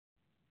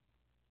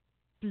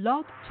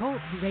Blog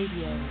Talk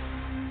Radio.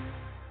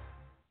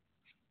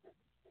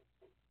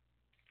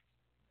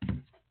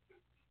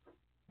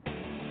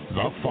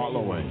 The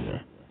following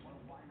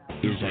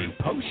is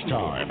a Post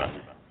Time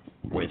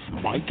with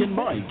Mike and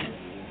Mike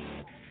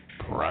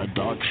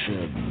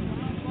production.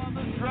 On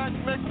the stretch,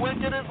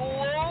 McWicked is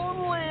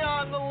lonely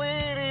on the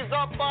lead. He's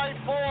up by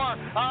 4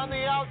 on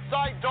the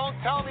outside. Don't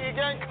tell me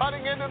again,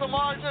 cutting into the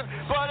margin,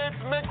 but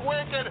it's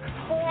McWicked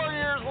 4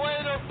 years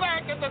later,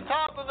 back at the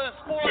top of the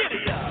sport.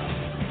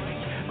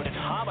 But it's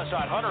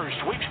Homicide Hunter who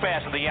sweeps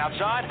past to the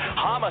outside.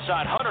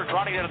 Homicide Hunter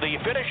trotting into the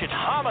finish. It's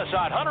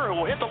Homicide Hunter who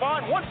will hit the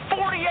line.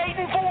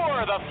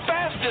 148-4, the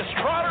fastest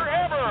trotter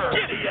ever.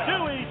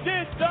 Dewey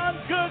did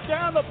done good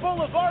down the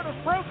boulevard of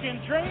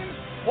broken dreams.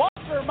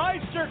 Walker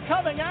Meister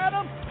coming at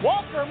him.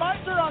 Walker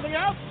Meister on the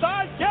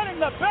outside getting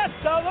the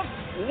best of him.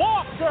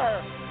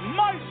 Walker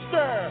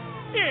Meister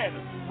in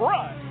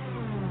front.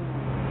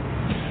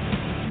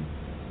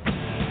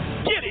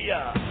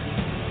 Giddy-up.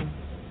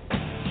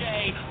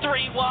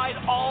 3 wide,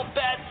 all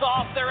bets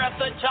off. They're at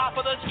the top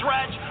of the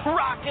stretch.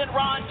 Rockin'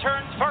 Ron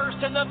turns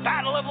first in the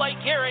Battle of Lake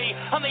Erie.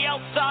 On the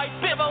outside,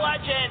 Bit of a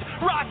Legend.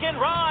 Rockin'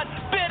 Ron,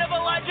 Bit of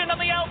a Legend on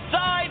the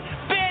outside.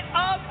 Bit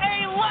of a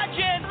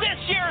Legend,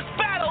 this year's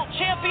battle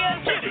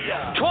champion.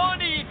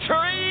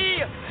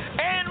 23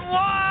 and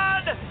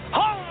 1.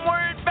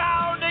 Homeward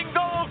bound in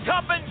Gold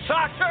Cup and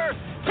Soccer.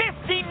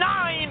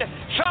 59,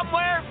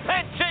 somewhere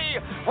Penty.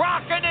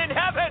 Rockin' in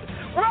heaven.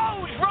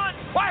 Rose Run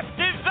Quest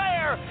is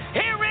there.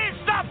 Here is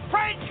the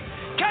French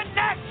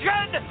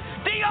connection.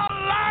 The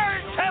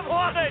Alerts have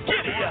won it.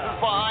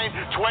 Fine.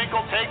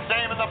 Twinkle takes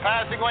aim in the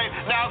passing lane.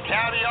 Now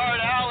Caviar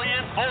Alley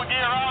in full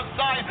gear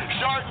outside.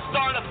 Sharton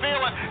starting to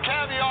feel it.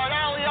 Caviar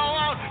Alley all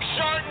out.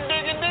 Sharton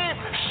digging deep.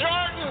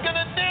 Sharton's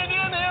going to dig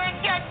in here and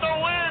get the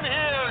win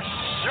here.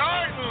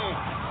 Sharton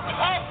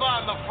up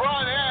on the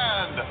front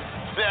end.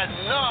 Said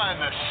none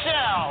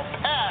shall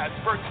pass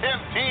for Tim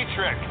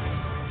Dietrich.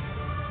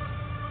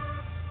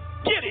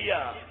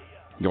 Giddy-up.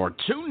 You're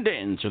tuned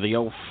in to the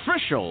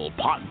official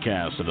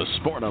podcast of the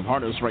sport of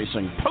harness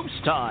racing, Post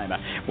Time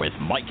with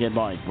Mike and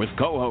Mike, with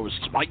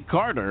co-hosts Mike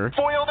Carter.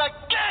 Foiled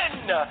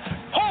again.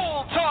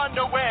 Holds on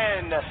to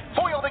win.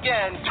 Foiled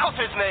again. Tough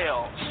as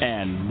nails.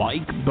 And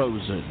Mike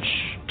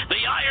Bozich.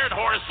 The Iron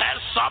Horse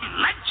has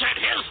cemented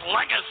his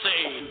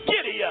legacy.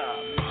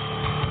 Giddy-up.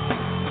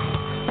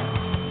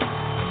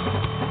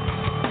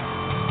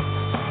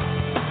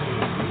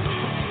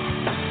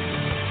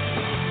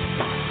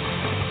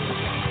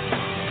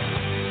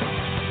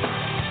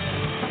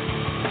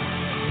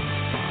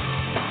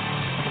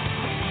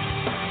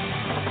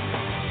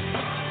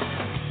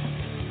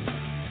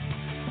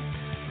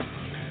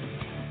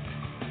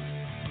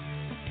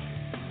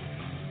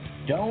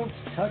 Don't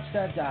touch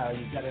that dial.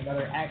 You've got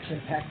another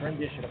action-packed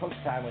rendition of Post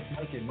Time with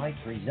Mike and Mike,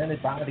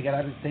 presented by the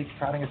United States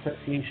Trotting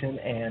Association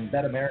and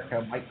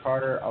BetAmerica. Mike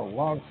Carter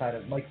alongside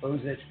of Mike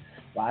Bozich,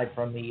 live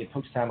from the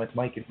Post Time with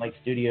Mike and Mike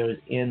studios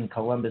in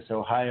Columbus,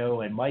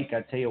 Ohio. And Mike, I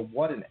tell you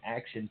what an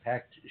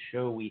action-packed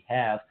show we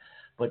have.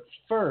 But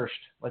first,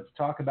 let's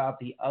talk about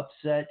the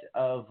upset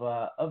of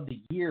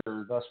the year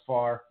thus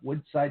far.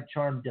 Woodside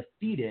Charm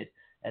defeated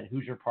at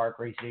Hoosier Park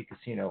Racing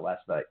Casino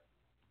last night.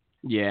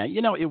 Yeah,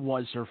 it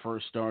was her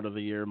first start of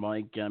the year,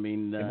 Mike. I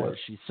mean,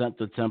 she set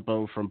the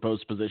tempo from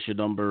post position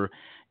number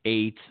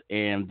 8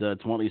 and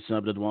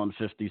 27-1,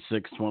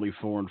 56,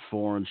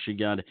 24-4, and she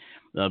got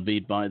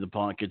beat by the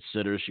pocket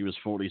sitter. She was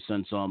 40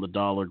 cents on the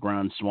dollar.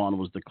 Grand Swan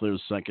was the clear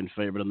second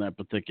favorite in that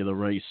particular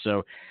race.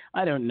 So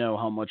I don't know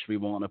how much we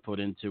want to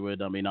put into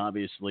it. I mean,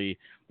 obviously,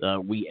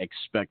 we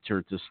expect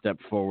her to step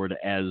forward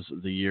as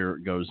the year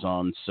goes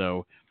on.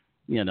 So,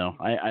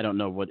 I don't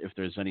know if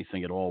there's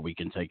anything at all we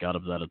can take out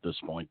of that at this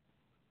point.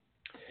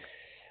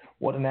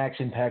 What an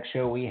action-packed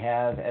show we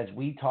have as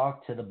we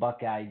talk to the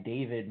Buckeye,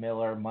 David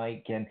Miller,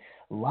 Mike, and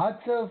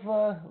lots of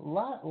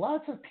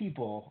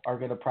people are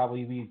going to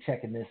probably be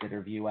checking this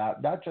interview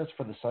out, not just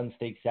for the Sun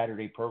Stakes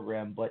Saturday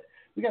program, but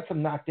we got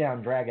some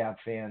Knockdown Dragout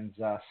fans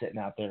sitting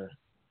out there.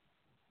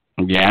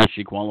 Yeah,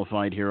 she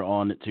qualified here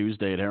on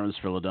Tuesday at Harrah's,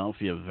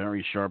 Philadelphia.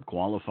 Very sharp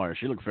qualifier.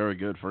 She looked very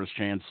good. First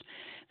chance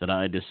that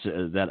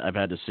I've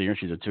had to see her.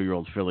 She's a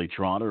 2-year-old filly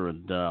trotter,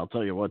 and I'll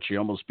tell you what, she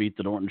almost beat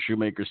the Norton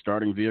Shoemaker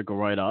starting vehicle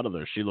right out of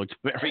there. She looked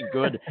very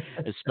good,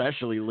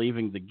 especially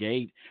leaving the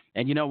gate.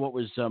 And what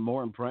was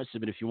more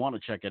impressive, and if you want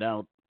to check it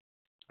out,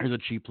 here's a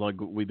cheap plug.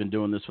 We've been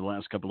doing this for the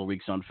last couple of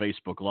weeks on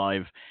Facebook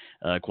Live,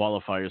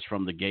 qualifiers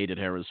from the gate at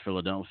Harrah's,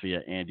 Philadelphia,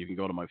 and you can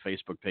go to my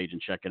Facebook page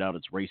and check it out.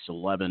 It's race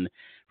 11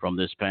 from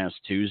this past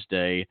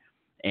Tuesday,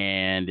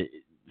 and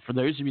for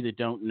those of you that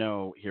don't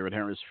know, here at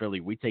Harrah's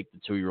Philly, we take the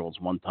 2-year-olds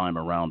one time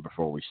around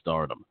before we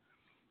start them.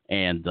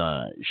 And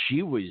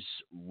she was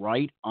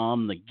right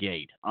on the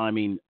gate. I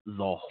mean,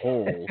 the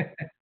whole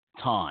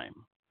time.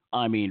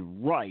 I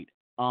mean, right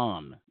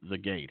on the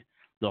gate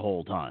the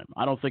whole time.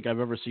 I don't think I've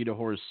ever seen a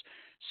horse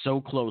so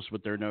close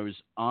with their nose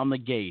on the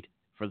gate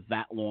for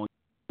that long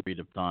period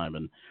of time.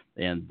 And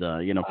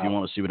if you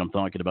want to see what I'm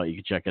talking about, you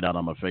can check it out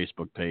on my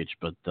Facebook page.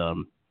 But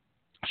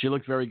she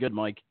looked very good,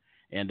 Mike.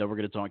 And we're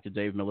going to talk to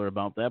Dave Miller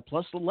about that.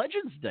 Plus the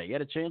Legends Day. He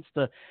had a chance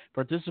to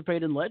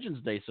participate in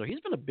Legends Day. So he's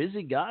been a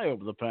busy guy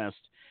over the past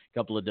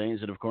couple of days.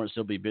 And, of course,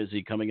 he'll be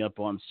busy coming up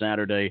on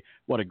Saturday.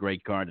 What a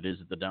great card it is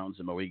at the Downs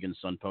at Mohegan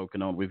Sun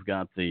Pocono. And we've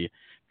got the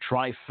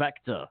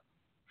trifecta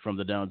from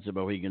the Downs at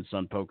Mohegan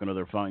Sun Pocono.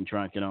 Their fine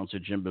track announcer,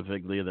 Jim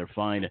Beviglia. Their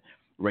fine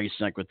race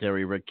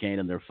secretary, Rick Kane,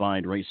 and their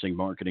fine racing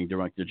marketing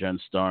director, Jenn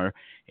Starr.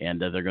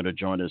 And they're going to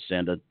join us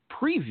and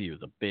preview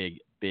the big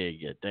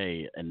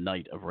day and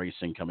night of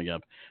racing coming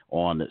up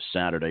on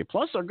Saturday.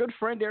 Plus, our good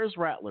friend Ayers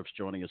Ratliff's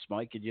joining us,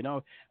 Mike. And, you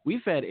know,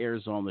 we've had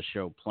Ayers on the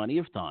show plenty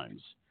of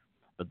times,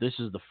 but this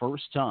is the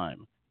first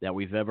time that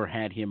we've ever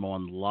had him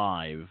on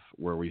live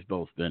where we've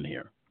both been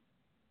here.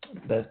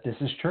 This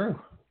is true.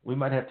 We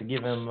might have to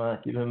give him a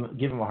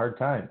hard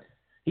time.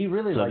 He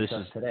really likes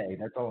us today.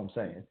 That's all I'm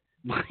saying.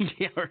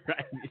 Yeah,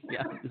 right.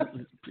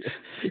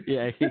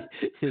 Yeah,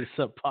 his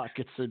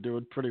pockets are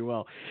doing pretty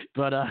well.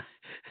 But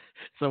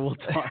so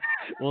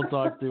we'll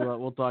talk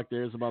to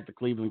Ayers about the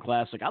Cleveland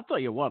Classic. I'll tell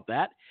you what,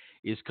 that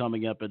is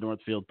coming up at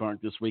Northfield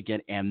Park this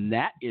weekend, and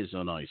that is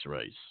a nice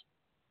race.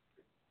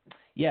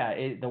 Yeah,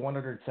 the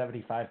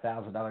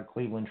 $175,000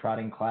 Cleveland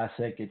Trotting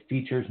Classic. It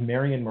features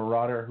Marion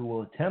Marauder, who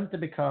will attempt to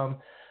become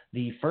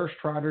the first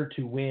trotter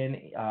to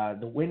win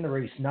the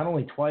race not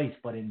only twice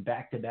but in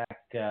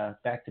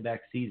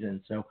back-to-back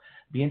seasons. So,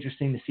 be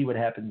interesting to see what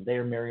happens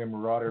there. Marion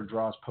Marauder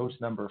draws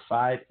post number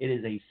 5. It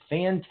is a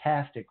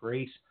fantastic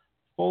race,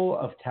 full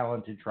of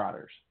talented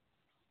trotters.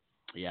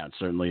 Yeah, it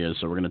certainly is.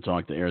 So we're going to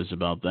talk to Ayers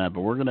about that,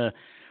 but we're not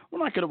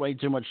going to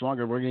wait too much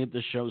longer. We're going to get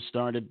this show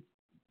started.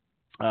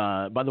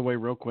 By the way,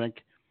 real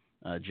quick,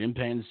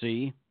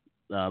 Chimpanzee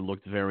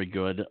looked very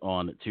good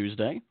on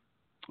Tuesday,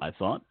 I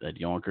thought, at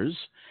Yonkers.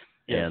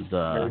 Yes,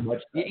 very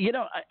much so. You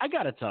know, I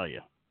got to tell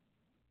you,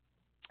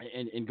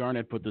 and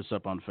Garnett put this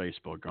up on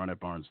Facebook,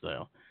 Garnett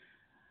Barnsdale,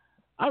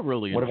 I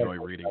really enjoy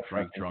reading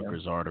Frank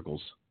Drucker's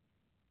articles.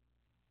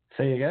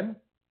 Say again?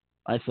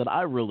 I said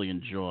I really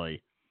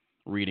enjoy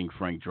reading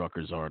Frank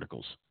Drucker's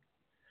articles.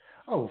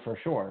 Oh, for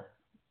sure.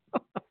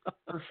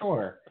 For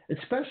sure.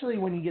 Especially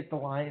when you get the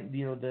line,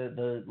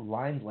 the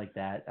lines like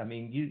that. I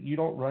mean, you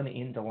don't run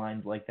into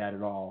lines like that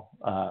at all,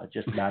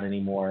 just not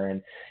anymore.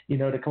 And,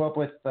 to come up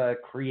with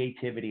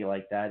creativity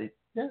like that,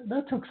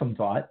 that took some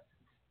thought.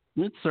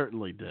 It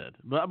certainly did.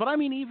 But I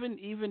mean,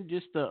 even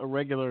just a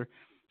regular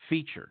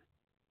feature,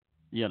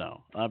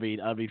 I mean,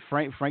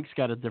 Frank's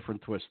got a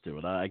different twist to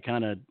it. I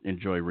kind of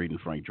enjoy reading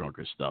Frank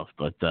Drucker's stuff,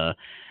 but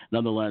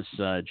nonetheless,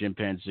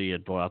 Chimpanzee,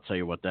 and boy, I'll tell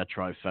you what, that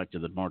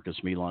trifecta that Marcus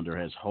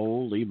Melander has,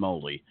 holy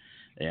moly.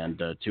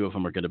 And 2 of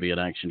them are going to be in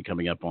action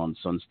coming up on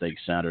Sunstake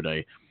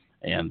Saturday.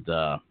 And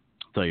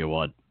tell you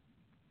what,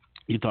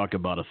 you talk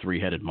about a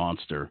 3-headed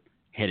monster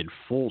headed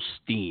full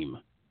steam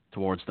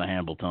towards the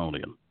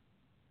Hambletonian.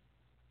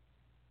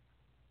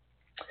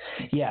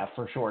 Yeah,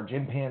 for sure.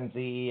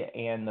 Chimpanzee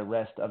and the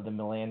rest of the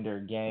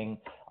Melander gang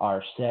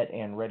are set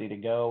and ready to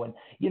go. And,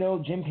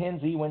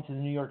 Chimpanzee went to the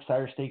New York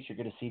Sire Stakes. You're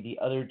going to see the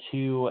other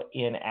 2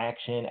 in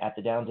action at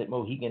the Downs at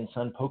Mohegan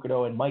Sun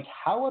Pocono. And, Mike,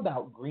 how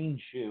about Green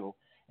Shoe?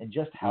 And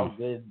just how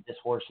good this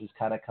horse has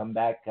kind of come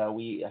back.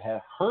 We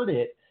have heard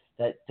it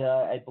that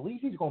I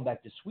believe he's going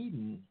back to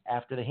Sweden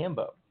after the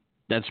Hambo.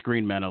 That's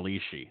Green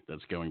Manalishi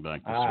that's going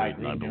back to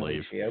Sweden, I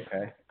believe.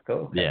 Okay,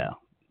 cool.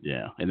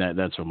 Yeah, and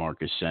that's what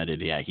Marcus said.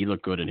 Yeah, he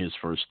looked good in his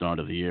first start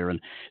of the year, and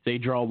they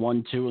draw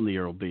 1-2 in the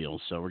Earl Beal.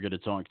 So we're going to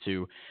talk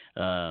to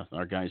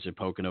our guys at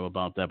Pocono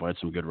about that. We had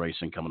some good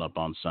racing coming up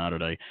on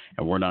Saturday,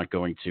 and we're not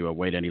going to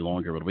wait any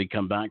longer. When we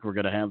come back, we're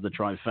going to have the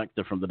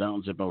trifecta from the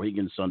Downs at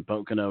Mohegan Sun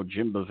Pocono,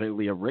 Jim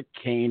Beviglia, Rick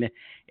Kane,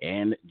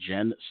 and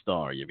Jenn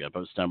Starr. You've got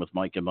Post Time with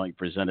Mike and Mike,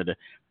 presented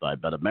by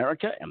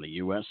BetAmerica and the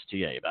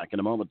USTA. Back in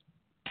a moment.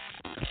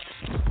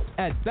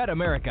 At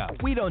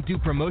BetAmerica, we don't do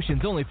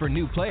promotions only for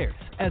new players.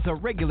 As a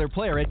regular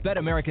player at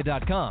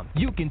BetAmerica.com,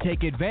 you can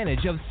take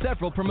advantage of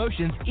several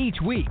promotions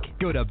each week.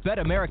 Go to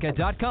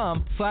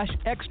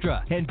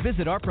BetAmerica.com/extra and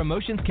visit our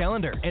promotions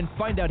calendar and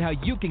find out how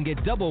you can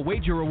get double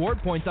wager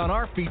reward points on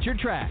our featured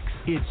tracks.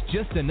 It's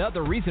just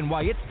another reason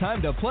why it's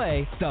time to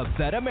play the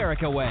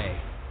BetAmerica way.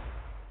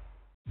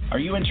 Are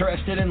you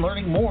interested in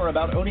learning more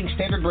about owning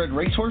standardbred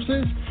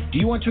racehorses? Do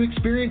you want to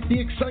experience the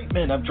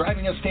excitement of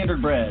driving a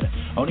standardbred?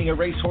 Owning a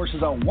racehorse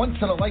is a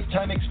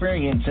once-in-a-lifetime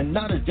experience and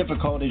not as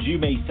difficult as you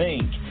may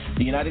think.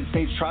 The United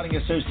States Trotting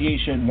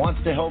Association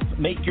wants to help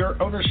make your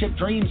ownership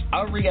dreams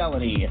a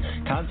reality.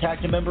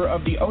 Contact a member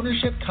of the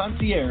Ownership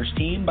Concierge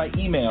team by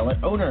email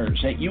at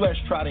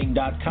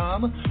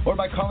owners@ustrotting.com or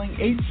by calling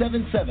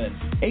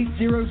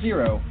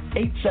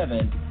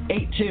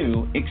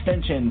 877-800-8782,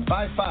 extension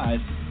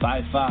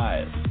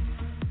 5555.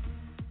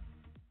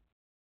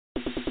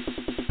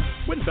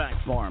 When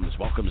Winback Farms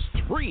welcomes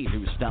 3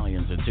 new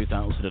stallions in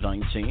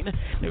 2019.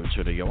 New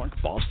to New York,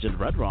 Boston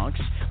Red Rocks,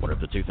 winner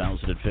of the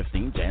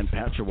 2015 Dan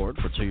Patch Award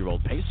for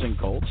 2-year-old pacing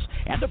colts,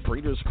 and a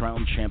Breeders'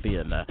 Crown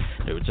champion.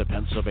 New to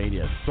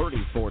Pennsylvania,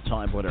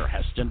 34-time winner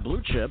Heston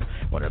Blue Chip,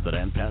 winner of the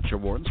Dan Patch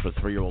Awards for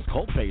 3-year-old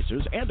colt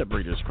pacers and a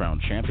Breeders'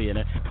 Crown champion.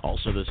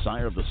 Also the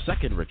sire of the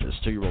second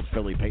richest 2-year-old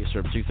filly pacer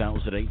of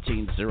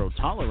 2018, Zero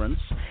Tolerance.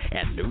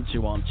 And new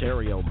to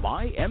Ontario,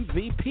 My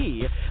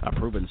MVP, a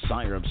proven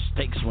sire of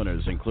stakes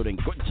winners, including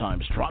Good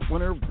Times Trot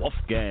winner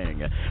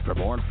Wolfgang. For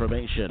more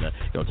information,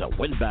 go to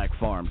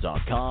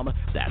winbackfarm.com.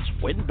 That's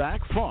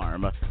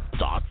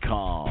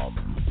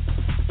winbackfarm.com.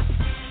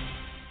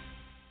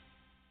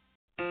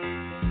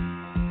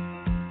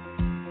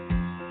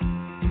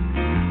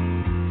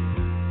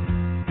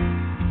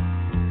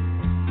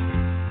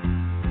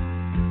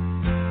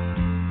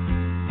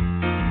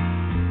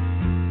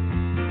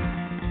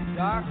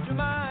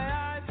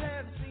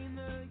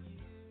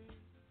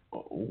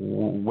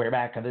 We're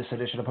back on this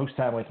edition of Post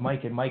Time with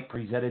Mike and Mike,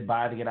 presented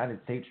by the United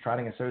States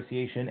Trotting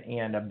Association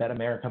and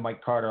BetAmerica.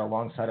 Mike Carter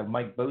alongside of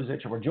Mike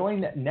Bozich. And we're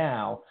joined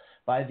now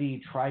by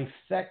the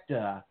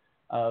trifecta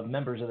of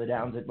members of the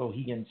Downs at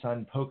Mohegan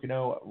Sun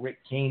Pocono, Rick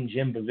Kane,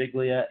 Jim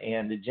Beviglia,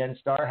 and Jenn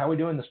Starr. How are we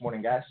doing this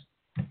morning, guys?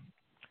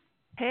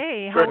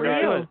 Hey, how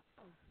are you?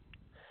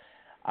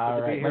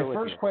 All right. My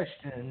first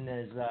question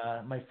is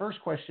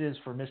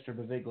for Mr.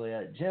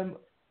 Beviglia. Jim,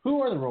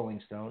 who are the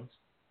Rolling Stones?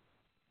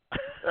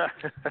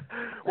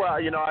 Well,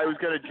 I was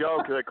going to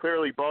joke that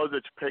clearly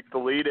Bozich picked the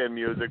lead-in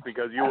music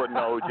because you wouldn't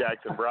know who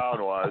Jackson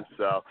Browne was.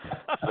 So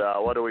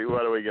what are we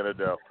going to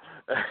do?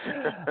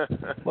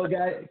 Well,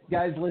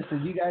 guys,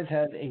 listen. You guys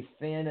have a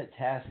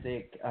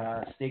fantastic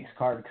stakes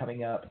card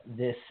coming up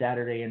this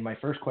Saturday, and my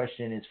first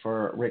question is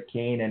for Rick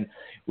Kane. And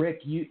Rick,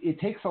 it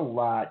takes a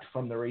lot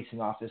from the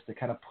racing office to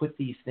kind of put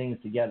these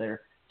things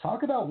together.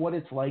 Talk about what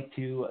it's like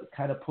to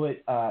kind of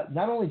put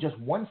not only just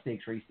one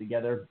stakes race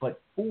together,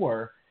 but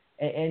 4.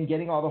 And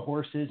getting all the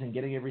horses and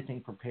getting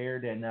everything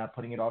prepared and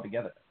putting it all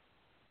together.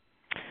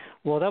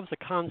 Well, that was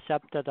a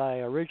concept that I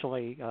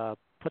originally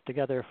put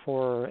together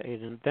for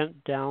an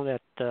event down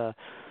at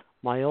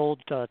my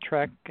old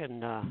track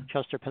in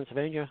Chester,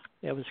 Pennsylvania.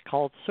 It was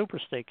called Super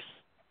Stakes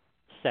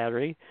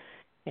Saturday,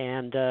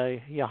 and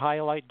you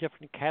highlight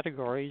different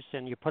categories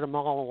and you put them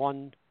all in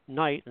one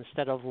night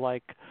instead of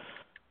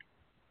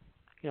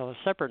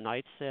separate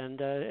nights,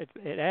 and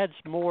it adds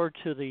more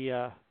to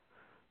the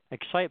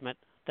excitement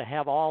to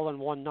have all in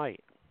one night.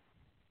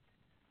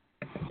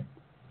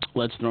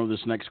 Let's throw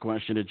this next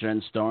question to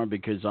Jenn Starr,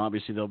 because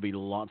obviously there'll be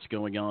lots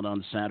going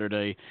on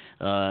Saturday.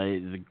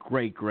 The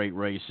great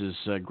races,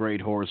 great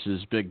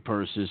horses, big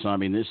purses. I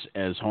mean, this,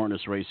 as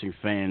harness racing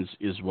fans,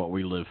 is what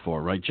we live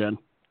for. Right, Jenn?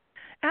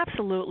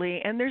 Absolutely.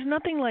 And there's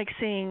nothing like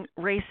seeing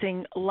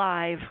racing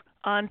live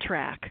on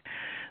track.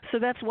 So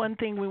that's one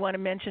thing we want to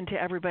mention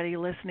to everybody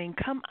listening.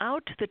 Come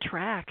out to the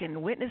track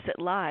and witness it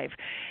live.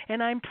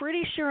 And I'm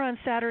pretty sure on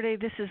Saturday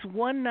this is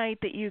one night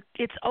that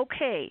it's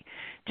okay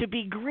to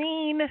be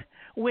green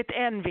with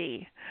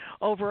envy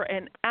over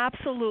an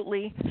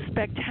absolutely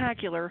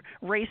spectacular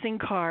racing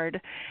card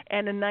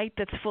and a night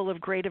that's full of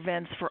great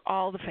events for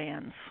all the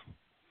fans.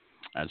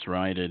 That's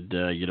right. And,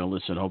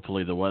 listen,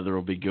 hopefully the weather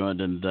will be good.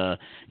 And,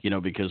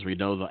 because we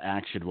know the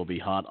action will be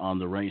hot on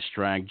the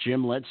racetrack.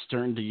 Jim, let's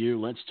turn to you.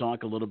 Let's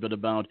talk a little bit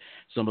about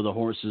some of the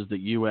horses that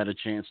you had a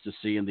chance to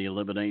see in the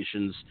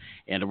eliminations.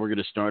 And we're going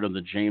to start on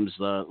the James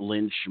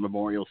Lynch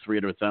Memorial,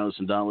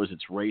 $300,000.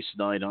 It's race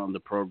night on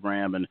the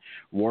program. And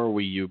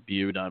Warwi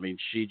Butte, I mean,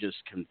 she just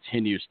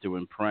continues to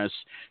impress.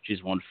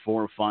 She's won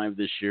 4 or 5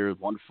 this year,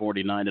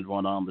 149 and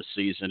 1 on the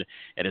season.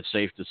 And it's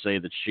safe to say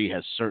that she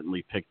has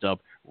certainly picked up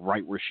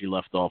right where she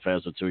left off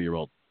as a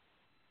 2-year-old.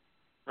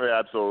 Yeah,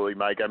 absolutely,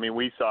 Mike. I mean,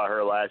 we saw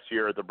her last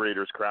year at the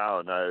Breeders'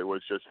 Crown. It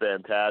was just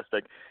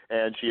fantastic,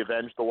 and she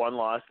avenged the one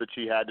loss that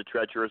she had to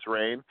Treacherous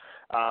Rain.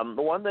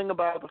 The one thing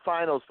about the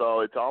finals,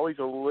 though, it's always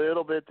a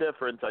little bit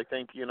different. I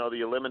think,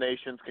 the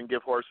eliminations can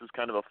give horses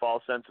kind of a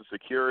false sense of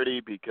security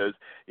because,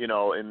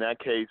 in that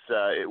case,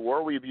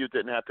 Warwi Butte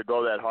didn't have to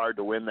go that hard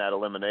to win that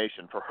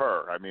elimination for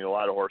her. I mean, a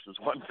lot of horses,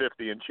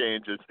 150 and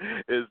change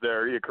is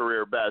their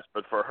career best,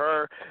 but for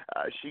her,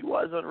 she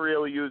wasn't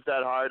really used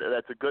that hard.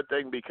 That's a good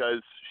thing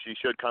because she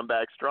should come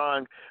back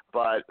strong,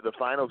 but the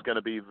final is going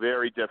to be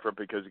very different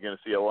because you're going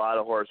to see a lot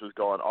of horses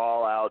going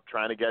all out,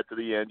 trying to get to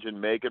the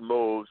engine, making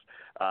moves.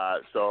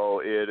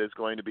 So it is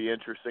going to be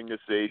interesting to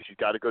see. She's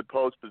got a good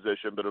post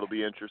position, but it'll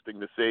be interesting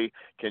to see.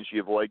 Can she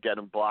avoid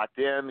getting blocked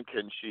in?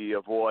 Can she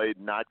avoid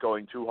not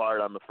going too hard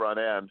on the front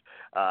end?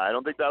 I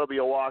don't think that'll be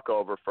a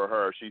walkover for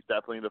her. She's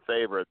definitely the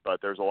favorite, but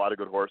there's a lot of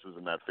good horses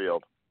in that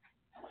field.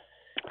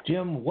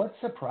 Jim, what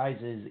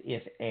surprises,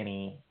 if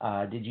any,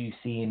 did you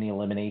see in the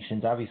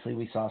eliminations? Obviously,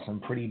 we saw some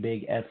pretty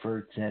big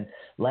efforts, and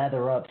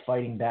Lather Up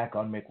fighting back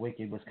on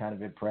McWicked was kind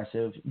of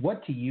impressive.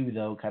 What to you,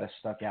 though, kind of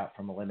stuck out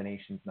from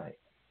eliminations night?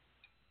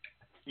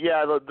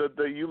 Yeah,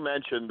 the you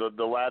mentioned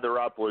the lather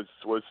up was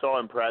so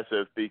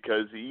impressive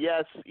because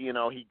yes,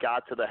 he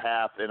got to the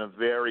half in a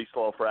very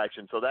slow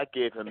fraction, so that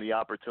gave him the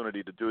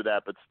opportunity to do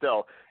that. But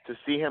still, to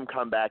see him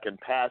come back and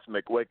pass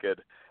McWicked,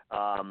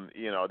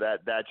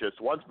 that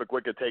just once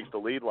McWicked takes the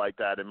lead like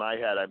that, in my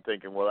head, I'm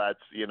thinking, well, that's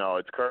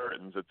it's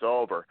curtains, it's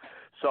over.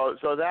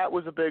 So that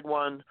was a big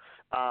one.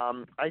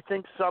 I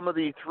think some of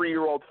the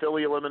 3-year-old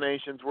filly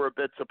eliminations were a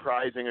bit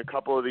surprising. A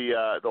couple of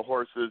the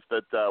horses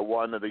that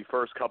won the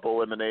first couple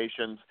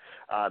eliminations,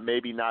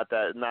 maybe not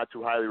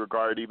too highly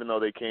regarded, even though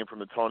they came from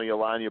the Tony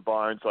Alagna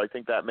barn. So I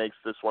think that makes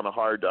this one a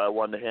hard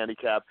one to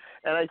handicap.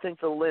 And I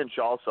think the Lynch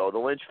also. The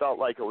Lynch felt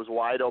like it was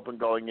wide open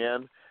going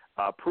in.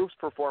 Proof's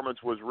performance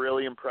was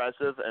really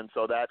impressive, and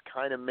so that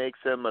kind of makes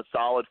him a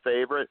solid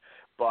favorite.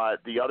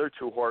 But the other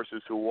 2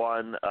 horses who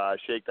won,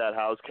 Shake That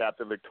House,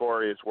 Captain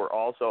Victorious, were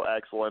also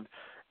excellent.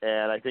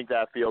 And I think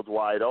that field's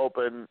wide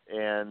open.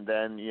 And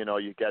then, you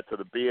get to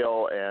the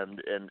Beal,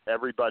 and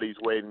everybody's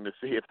waiting to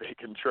see if they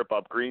can trip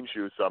up Green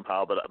Shoes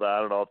somehow. But I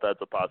don't know if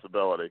that's a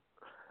possibility.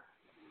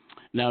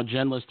 Now,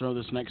 Jen, let's throw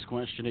this next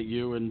question at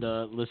you. And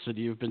listen,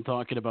 you've been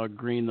talking about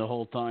Green the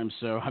whole time,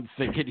 so I'm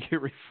thinking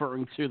you're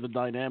referring to the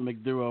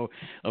dynamic duo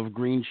of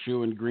Green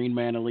Shoe and Green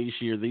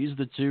Manalishi. Are these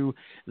the 2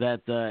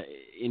 that,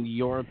 in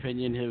your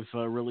opinion,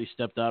 have really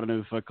stepped out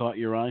and have caught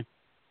your eye?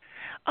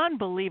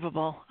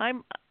 Unbelievable.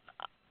 I'm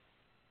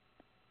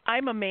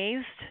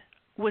amazed.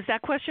 Was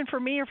that question for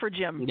me or for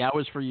Jim? That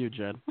was for you,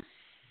 Jen.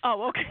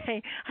 Oh,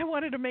 okay. I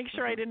wanted to make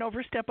sure I didn't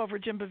overstep over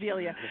Jim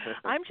Beviglia.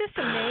 I'm just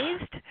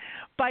amazed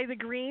by the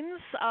greens,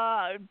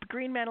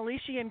 Green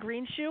Manalishi and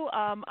Green Shoe.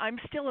 I'm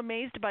still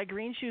amazed by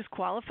Green Shoe's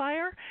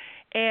qualifier,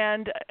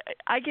 and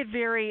I get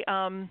very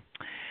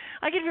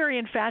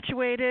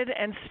infatuated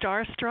and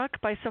starstruck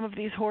by some of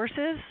these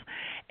horses.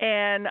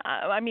 And,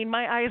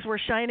 my eyes were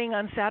shining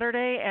on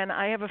Saturday, and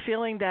I have a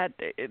feeling that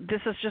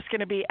this is just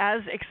going to be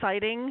as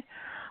exciting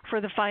for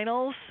the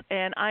finals,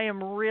 and I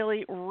am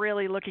really,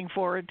 really looking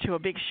forward to a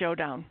big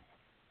showdown.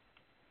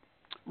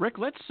 Rick,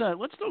 let's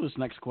throw this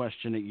next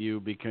question at you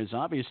because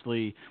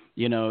obviously,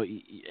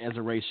 as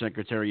a race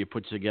secretary, you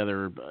put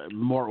together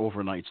more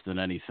overnights than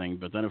anything.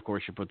 But then, of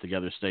course, you put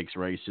together stakes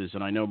races,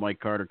 and I know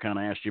Mike Carter kind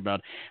of asked you about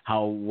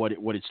what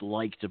it's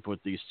like to put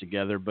these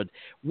together. But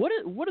what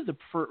are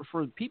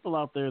for people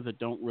out there that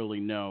don't really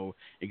know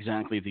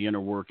exactly the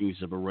inner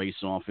workings of a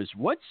race office?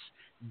 What's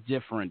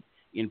different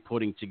in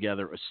putting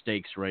together a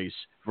stakes race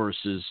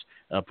versus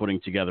putting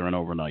together an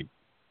overnight?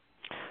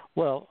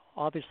 Well,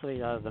 obviously,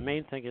 the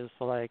main thing is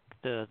like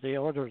the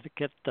order to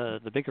get the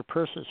bigger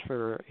purses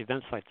for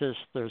events like this.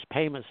 There's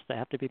payments that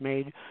have to be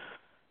made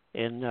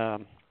in a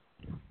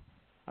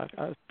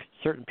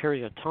certain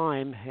period of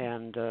time,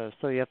 and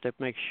so you have to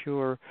make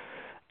sure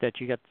that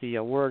you get the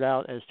word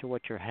out as to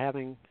what you're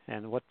having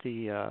and what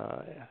the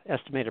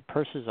estimated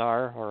purses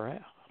are. Or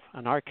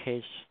in our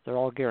case, they're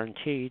all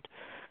guaranteed,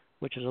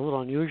 which is a little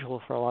unusual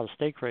for a lot of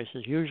stake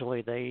races.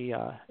 Usually they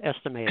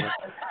estimate it.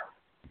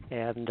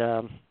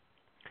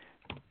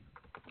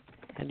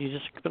 And you're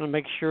just going to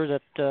make sure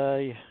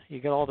that you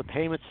get all the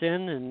payments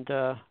in,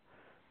 and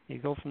you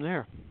go from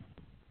there.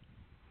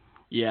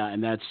 Yeah,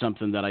 and that's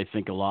something that I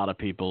think a lot of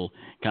people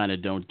kind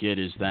of don't get,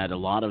 is that a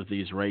lot of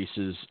these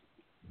races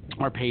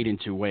are paid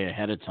into way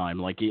ahead of time,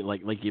 like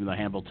even the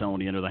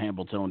Hambletonian or the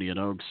Hambletonian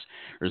Oaks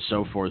or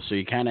so forth. So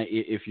you kind of,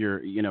 if you're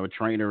a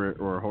trainer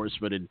or a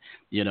horseman, and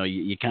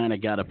you kind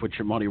of got to put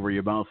your money where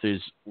your mouth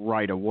is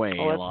right away.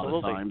 Oh, a lot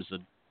of times.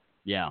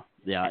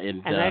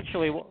 And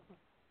actually,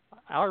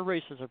 our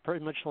races are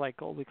pretty much like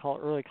what we call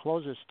early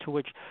closes, to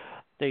which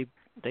they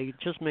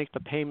just make the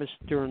payments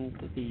during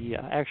the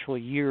actual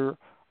year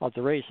of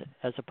the race,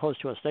 as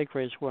opposed to a stake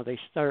race where they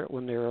start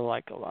when they're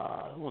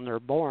when they're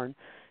born.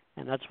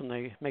 And that's when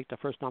they make the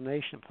first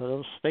nomination for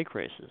those stake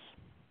races.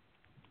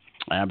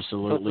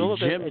 Absolutely. So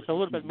it's a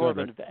little bit more of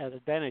an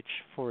advantage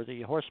for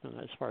the horsemen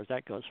as far as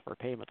that goes for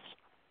payments.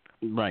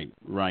 Right.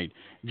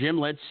 Jim,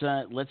 let's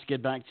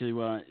get back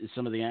to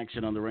some of the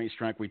action on the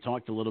racetrack. We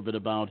talked a little bit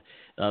about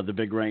the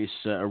big race,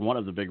 or one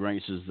of the big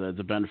races,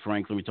 the Ben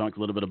Franklin. We talked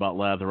a little bit about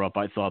Lather Up.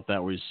 I thought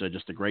that was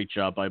just a great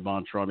job by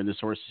Bontraud. I mean, this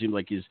horse seems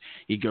like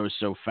he goes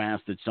so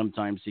fast that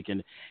sometimes he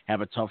can have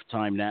a tough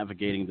time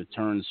navigating the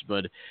turns.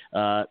 But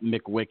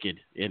McWicked,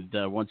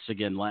 and once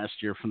again, last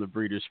year from the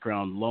Breeders'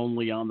 Crown,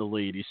 lonely on the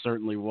lead. He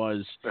certainly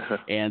was.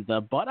 And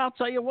but I'll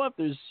tell you what,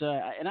 there's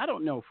and I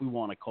don't know if we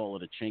want to call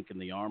it a chink in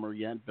the armor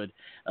yet, but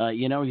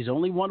he's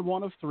only won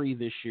 1 of 3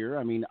 this year.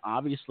 I mean,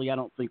 obviously, I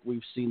don't think we've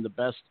seen the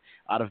best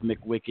out of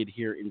McWicked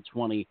here in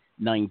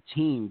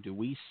 2019. Do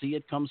we see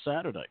it come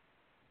Saturday?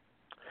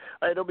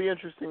 It'll be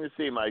interesting to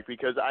see, Mike,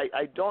 because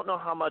I don't know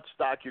how much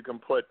stock you can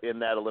put in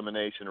that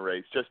elimination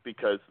race just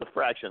because the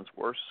fractions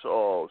were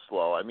so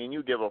slow. I mean,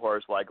 you give a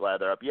horse like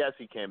Lather Up, yes,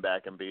 he came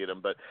back and beat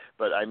him, but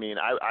I mean,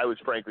 I was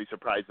frankly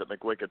surprised that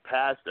McWicked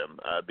passed him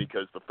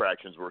because the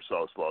fractions were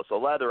so slow. So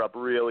Lather Up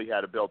really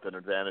had a built-in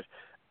advantage.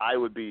 I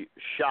would be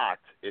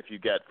shocked if you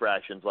get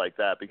fractions like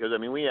that because, I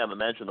mean, we haven't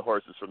mentioned the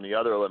horses from the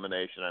other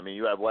elimination. I mean,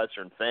 you have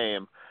Western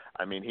Fame.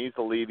 I mean, he's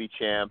the Levy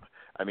champ.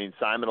 I mean,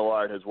 Simon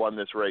Allard has won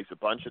this race a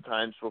bunch of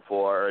times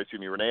before.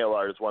 Renee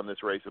Allard has won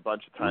this race a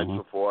bunch of times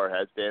before,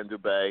 has Dan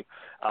Dubé.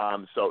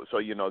 So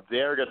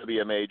they're going to be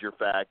a major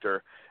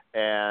factor.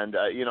 And,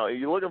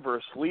 you're looking for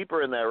a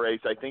sleeper in that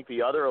race. I think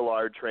the other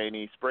Allard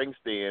trainee,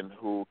 Springsteen,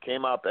 who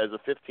came up as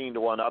a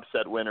 15-1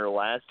 upset winner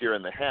last year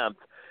in the Hemp,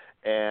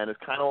 and is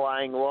kind of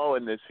lying low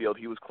in this field.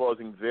 He was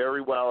closing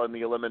very well in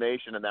the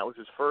elimination, and that was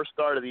his first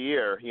start of the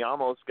year. He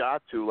almost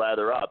got to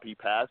lather up. He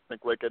passed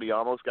McWicked. He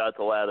almost got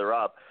to lather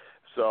up.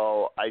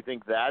 So I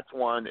think that's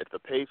one. If the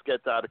pace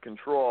gets out of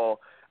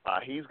control,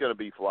 he's going to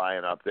be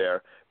flying up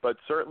there. But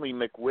certainly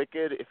McWicked,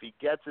 if he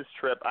gets his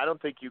trip, I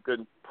don't think you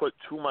can put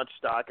too much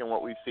stock in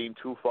what we've seen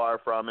so far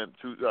from him.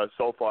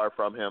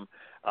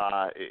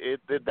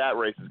 That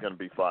race is going to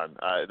be fun.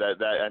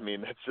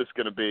 It's just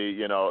going to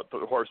be,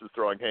 horses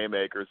throwing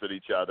haymakers at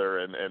each other,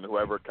 and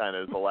whoever kind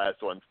of is the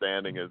last one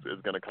standing is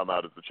going to come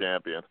out as the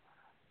champion.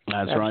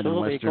 That's right.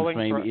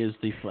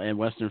 And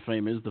Western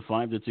Fame is the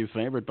 5-2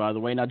 favorite, by the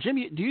way. Now, Jim,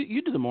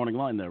 you do the morning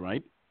line there,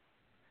 right?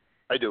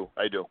 I do.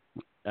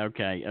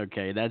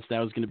 Okay. That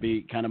was going to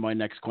be kind of my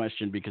next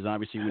question, because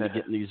obviously when you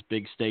get in these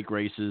big stake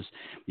races,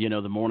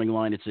 the morning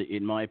line,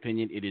 in my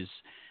opinion, it is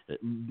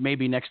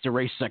maybe next to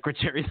race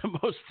secretary the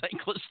most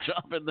thankless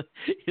job in the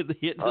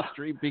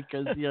industry,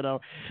 because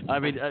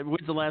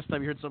when's the last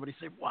time you heard somebody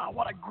say, "Wow,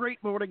 what a great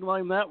morning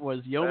line that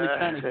was"? You only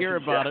kind of hear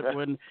about it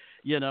when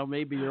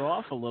maybe you're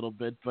off a little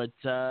bit, but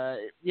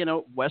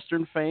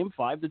Western Fame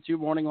 5-2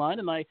 morning line,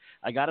 and I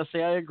gotta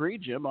say I agree,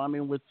 Jim. I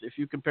mean, if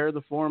you compare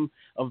the form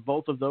of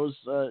both of those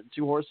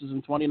two horses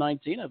in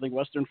 2019, I think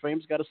Western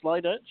Fame's got a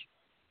slight edge.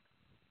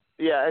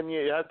 Yeah, and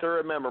you have to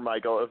remember,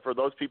 Michael, for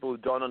those people who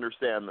don't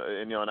understand,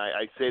 and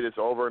I say this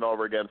over and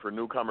over again for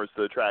newcomers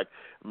to the track,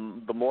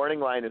 the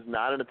morning line is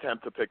not an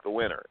attempt to pick the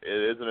winner.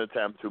 It is an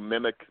attempt to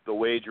mimic the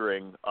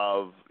wagering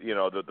of,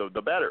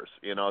 the bettors.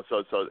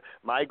 So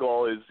my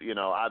goal is,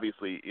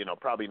 obviously,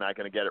 probably not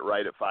going to get it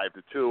right at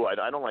 5-2.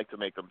 I don't like to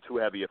make them too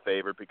heavy a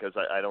favorite, because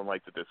I don't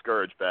like to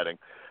discourage betting.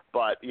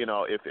 But,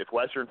 if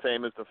Western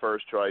Fame is the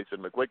first choice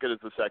and McWicked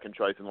is the second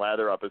choice and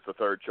Lather Up is the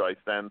third choice,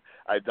 then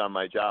I've done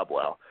my job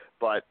well.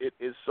 But it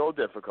is so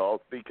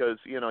difficult because,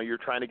 you're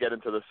trying to get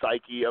into the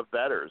psyche of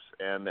bettors,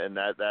 and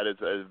that is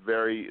a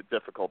very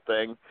difficult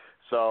thing.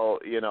 So,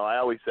 I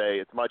always say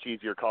it's much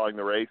easier calling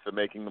the race than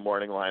making the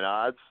morning line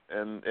odds.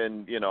 And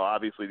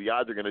obviously the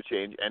odds are going to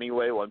change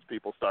anyway once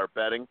people start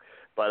betting.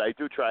 But I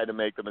do try to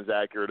make them as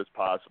accurate as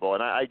possible.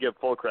 And I give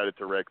full credit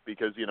to Rick,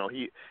 because, he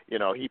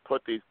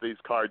put these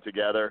cards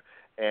together.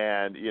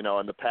 And, in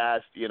the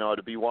past,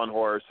 to be one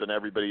horse and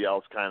everybody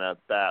else kind of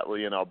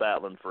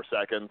battling for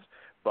seconds.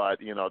 But,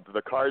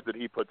 the cards that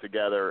he put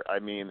together, I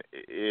mean,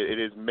 it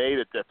has made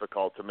it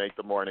difficult to make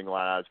the morning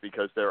line odds,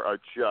 because there are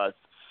just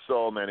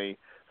so many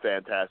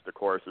fantastic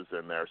horses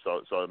in there.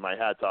 So my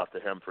hat's off to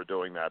him for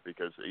doing that,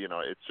 because,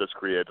 it's just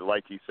created,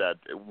 like he said,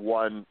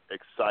 one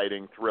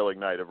exciting, thrilling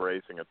night of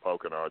racing at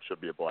Pocono. It should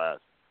be a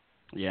blast.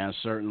 Yeah,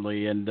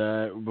 certainly. And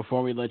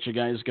before we let you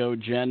guys go,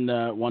 Jen,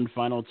 one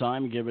final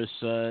time, give us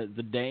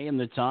the day and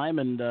the time,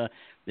 and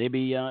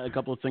maybe a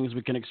couple of things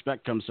we can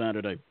expect come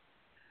Saturday.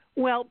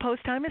 Well,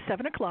 post time is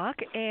 7 o'clock,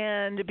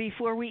 and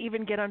before we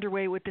even get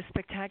underway with the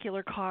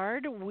spectacular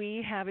card,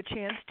 we have a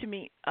chance to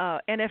meet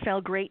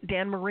NFL great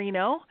Dan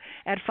Marino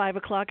at 5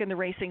 o'clock in the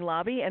racing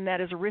lobby, and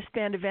that is a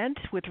wristband event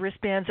with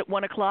wristbands at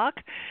 1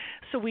 o'clock.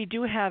 So we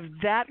do have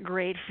that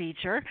great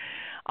feature.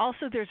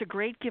 Also, there's a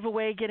great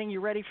giveaway getting you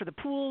ready for the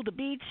pool, the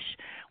beach.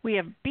 We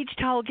have beach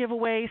towel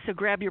giveaway, so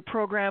grab your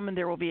program, and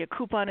there will be a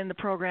coupon in the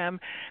program,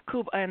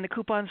 and the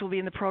coupons will be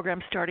in the program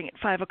starting at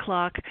 5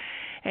 o'clock,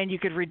 and you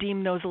could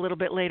redeem those a little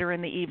bit later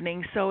in the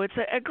evening. So it's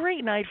a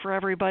great night for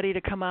everybody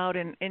to come out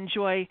and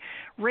enjoy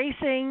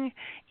racing,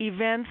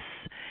 events,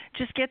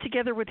 just get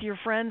together with your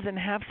friends and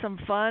have some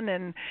fun.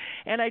 And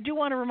I do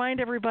want to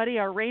remind everybody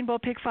our Rainbow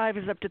Pick 5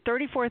 is up to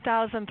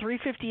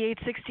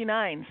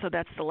 $34,358.69. So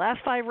that's the last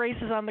 5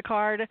 races on the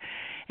card,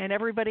 and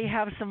everybody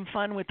have some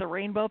fun with the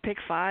Rainbow Pick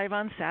 5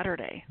 on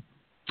Saturday.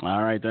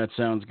 All right, that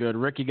sounds good.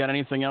 Rick, you got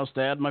anything else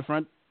to add, my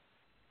friend?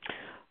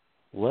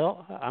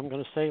 Well, I'm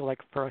going to say,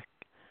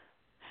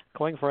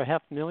 going for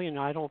 $500,000,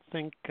 I don't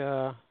think,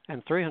 and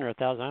 $300,000,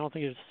 I don't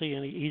think you'll see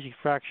any easy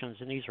fractions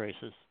in these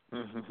races.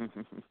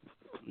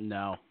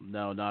 No,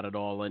 not at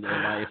all. And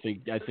I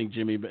think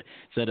Jimmy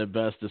said it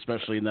best,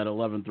 especially in that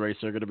 11th race.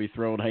 They're going to be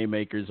throwing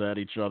haymakers at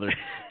each other.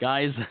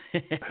 Guys,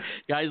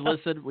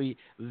 listen, we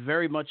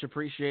very much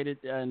appreciate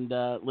it. And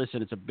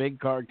listen, it's a big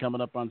card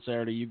coming up on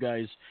Saturday. You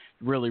guys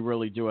really,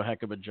 really do a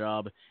heck of a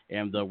job.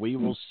 And we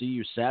will see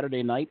you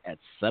Saturday night at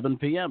 7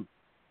 p.m.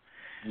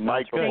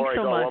 Mike, before I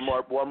go,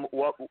 one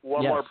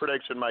more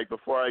prediction, Mike.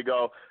 Before I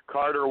go,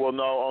 Carter will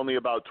know only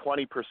about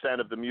 20%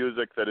 of the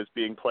music that is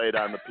being played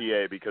on the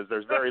PA, because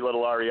there's very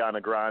little Ariana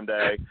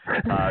Grande.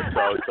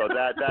 So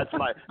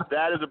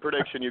that is a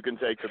prediction you can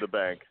take to the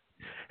bank.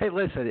 Hey,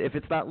 listen, if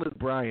it's not Luke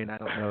Bryan, I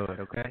don't know it.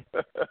 Okay.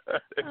 There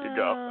you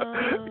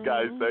go,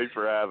 guys. Thanks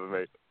for having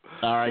me.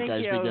 All right, Thank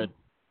guys, you. be good.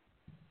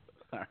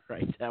 All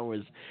right, that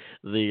was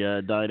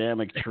the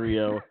dynamic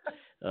trio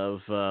of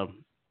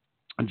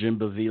Jim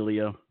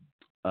Beviglia,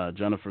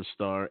 Jennifer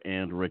Starr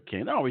and Rick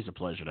Kane. They're always a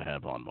pleasure to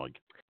have on, Mike.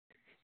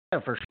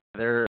 Yeah, for sure.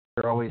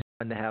 They're always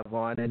fun to have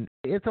on, and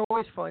it's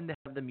always fun to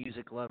have the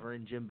music lover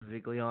and Jim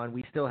Beviglia on.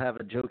 We still have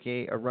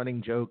a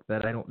running joke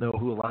that I don't know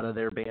who a lot of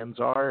their bands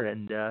are,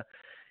 and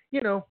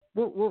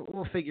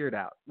we'll figure it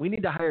out. We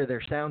need to hire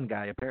their sound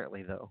guy,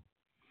 apparently, though.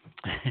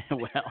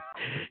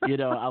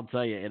 Well, I'll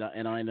tell you,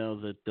 and I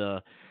know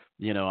that.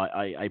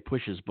 I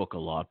push his book a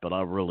lot, but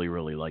I really,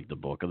 really like the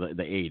book of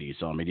the 80s.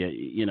 So, I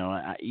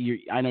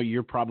mean, I know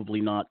you're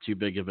probably not too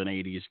big of an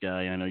 80s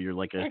guy. I know you're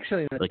like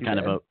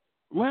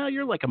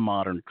you're like a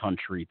modern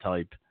country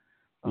type.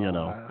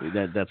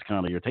 That's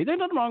kind of your take. There's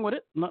nothing wrong with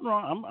it. Nothing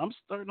wrong. I'm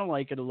starting to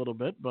like it a little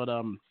bit, but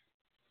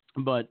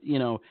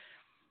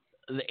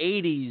the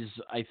 80s,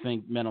 I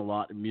think, meant a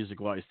lot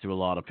music-wise to a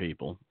lot of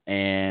people,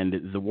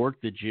 and the work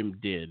that Jim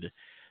did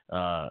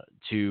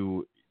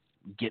to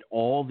get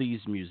all these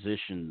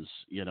musicians,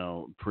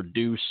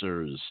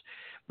 producers.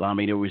 I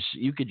mean,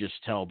 you could just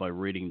tell by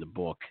reading the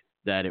book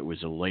that it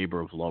was a labor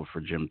of love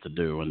for Jim to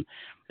do. And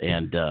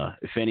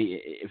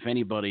if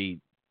anybody,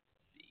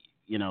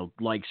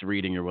 likes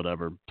reading or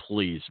whatever,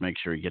 please make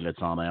sure you get it.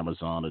 It's on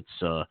Amazon.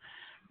 It's,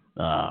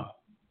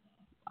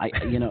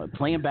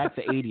 playing back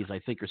the 80s, I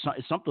think, or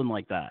something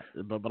like that.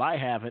 But I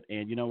have it.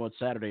 And you know what?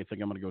 Saturday, I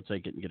think I'm going to go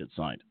take it and get it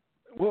signed.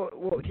 Well,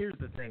 here's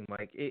the thing,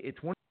 Mike.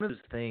 It's one of those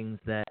things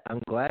that I'm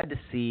glad to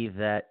see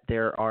that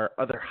there are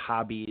other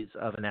hobbies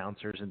of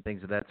announcers and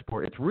things of that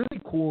sport. It's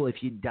really cool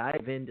if you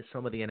dive into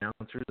some of the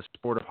announcers, the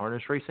sport of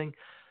harness racing,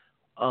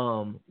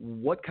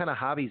 what kind of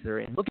hobbies they're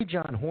in. Look at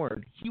John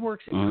Horn. He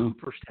works in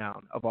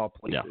Cooperstown, of all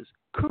places.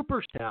 Yeah.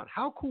 Cooperstown.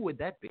 How cool would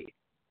that be?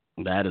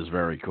 That is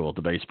very cool. At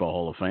the Baseball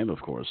Hall of Fame,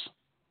 of course.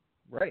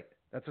 Right.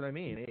 That's what I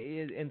mean.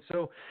 And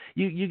so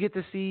you get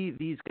to see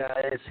these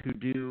guys who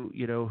do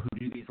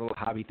these little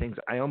hobby things.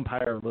 I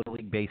umpire Little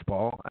League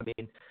Baseball. I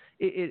mean,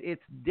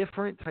 it's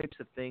different types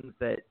of things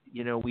that,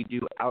 we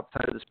do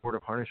outside of the sport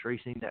of harness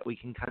racing that we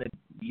can kind of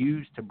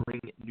use to bring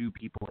new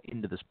people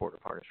into the sport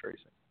of harness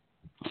racing.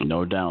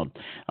 No doubt.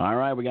 All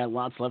right, we got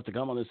lots left to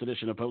come on this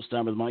edition of Post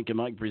Time with Mike and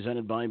Mike,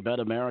 presented by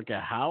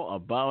BetAmerica. How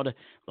about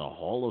the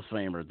Hall of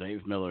Famer,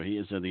 Dave Miller? He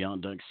is in the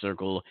on-deck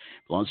circle.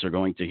 Plus, we're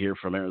going to hear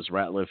from Ayers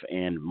Ratliff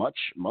and much,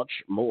 much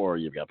more.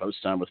 You've got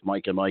Post Time with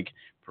Mike and Mike,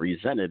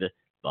 presented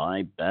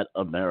by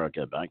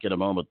BetAmerica. Back in a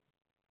moment.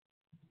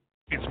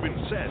 It's been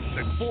said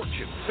that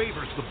fortune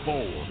favors the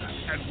bold,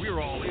 and we're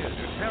all in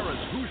at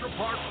Harrah's Hoosier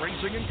Park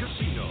Racing and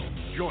Casino.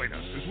 Join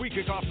us as we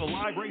kick off the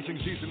live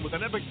racing season with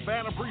an epic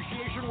fan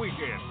appreciation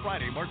weekend,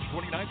 Friday, March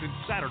 29th and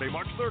Saturday,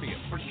 March 30th,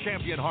 for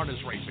champion harness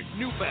racing,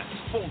 new bets,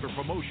 folder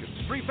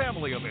promotions, free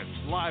family events,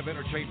 live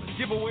entertainment,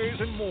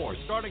 giveaways, and more,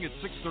 starting at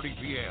 6:30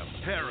 p.m.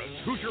 Harrah's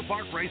Hoosier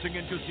Park Racing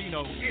and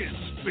Casino is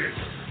bigger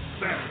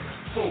than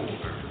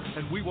bolder,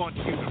 and we want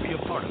you to be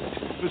a part of it.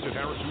 Visit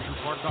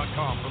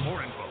harrahshoosierpark.com for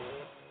more info.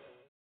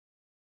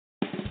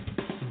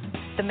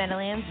 The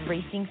Meadowlands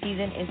racing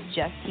season is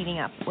just heating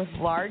up with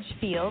large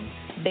fields,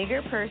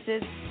 bigger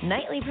purses,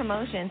 nightly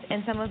promotions,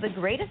 and some of the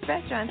greatest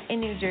restaurants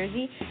in New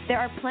Jersey. There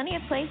are plenty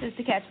of places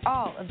to catch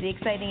all of the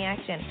exciting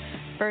action.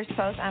 First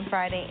post on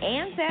Friday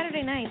and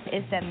Saturday nights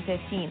is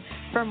 7:15.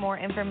 For more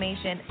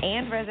information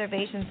and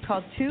reservations,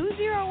 call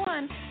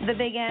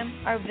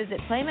 201-THE-BIG-M or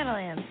visit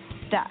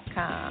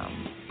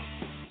playmeadowlands.com.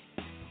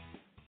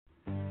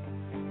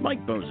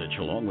 Mike Bozich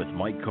along with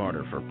Mike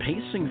Carter for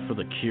Pacing for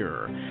the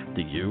Cure.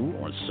 Do you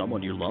or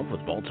someone you love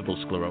with multiple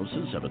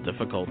sclerosis have a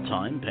difficult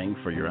time paying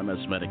for your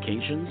MS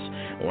medications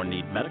or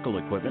need medical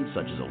equipment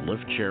such as a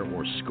lift chair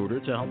or scooter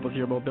to help with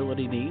your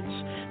mobility needs?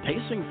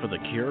 Pacing for the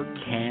Cure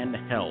can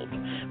help.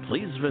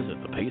 Please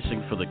visit the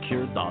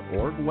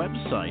pacingforthecure.org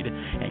website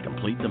and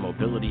complete the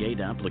mobility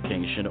aid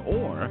application,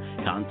 or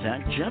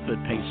contact Jeff at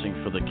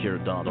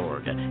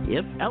pacingforthecure.org.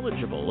 If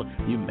eligible,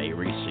 you may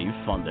receive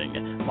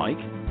funding.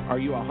 Mike? Are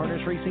you a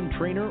harness racing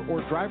trainer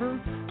or driver?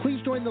 Please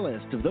join the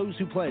list of those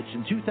who pledged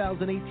in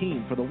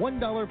 2018 for the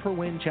 $1 per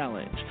win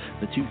challenge.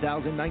 The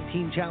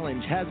 2019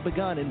 challenge has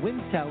begun and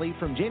wins tally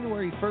from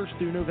January 1st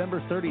through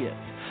November 30th.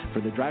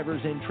 For the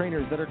drivers and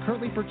trainers that are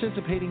currently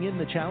participating in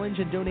the challenge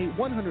and donate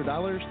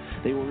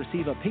 $100, they will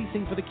receive a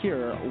Pacing for the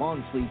Cure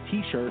long sleeve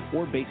t-shirt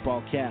or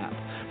baseball cap.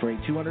 For a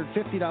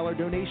 $250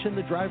 donation,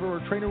 the driver or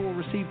trainer will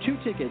receive 2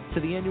 tickets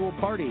to the annual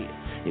party.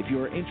 If you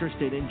are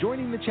interested in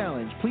joining the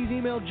challenge, please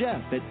email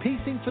Jeff at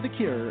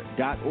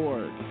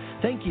pacingforthecure.org.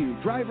 Thank you,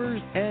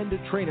 drivers and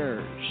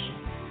trainers.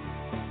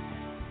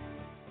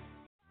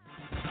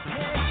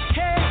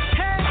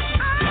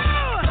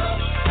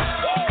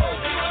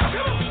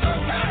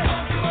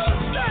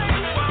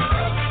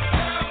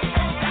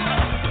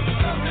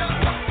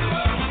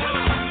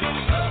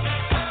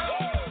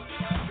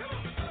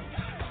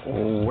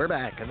 We're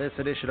back in this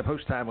edition of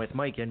Post Time with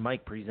Mike and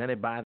Mike,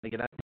 presented by the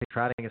United States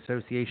Trotting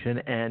Association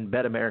and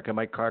BetAmerica.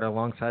 Mike Carter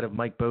alongside of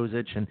Mike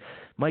Bozich. And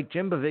Mike,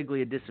 Jim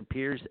Beviglia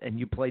disappears and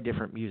you play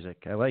different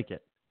music. I like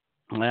it.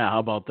 Yeah, how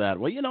about that?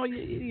 Well, I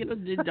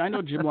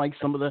know Jim likes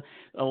some of the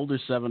older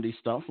 70s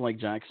stuff like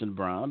Jackson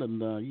Browne,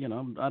 and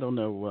I don't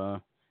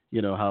know,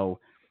 how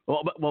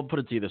Well, put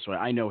it to you this way.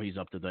 I know he's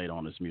up to date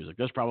on his music.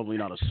 There's probably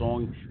not a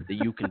song that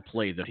you can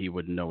play that he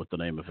wouldn't know what the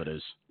name of it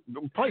is.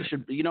 Probably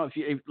should,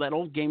 if that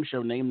old game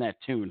show, Name That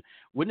Tune,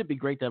 wouldn't it be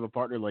great to have a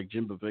partner like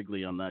Jim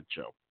Beviglia on that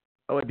show?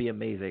 That would be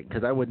amazing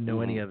because I wouldn't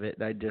know any of it.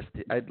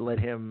 I'd let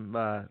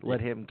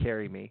him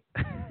carry me.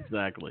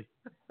 Exactly.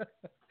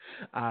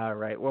 All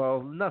right.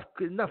 Well,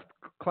 enough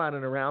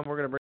clowning around. We're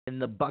going to bring in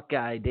the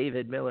Buckeye,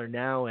 David Miller,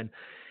 now. And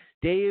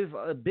Dave,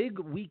 a big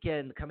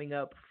weekend coming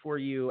up for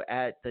you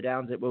at the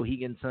Downs at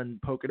Mohegan Sun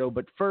Pocono.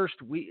 But first,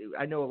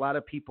 I know a lot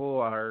of people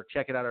are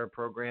checking out our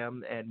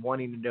program and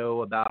wanting to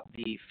know about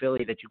the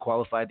filly that you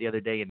qualified the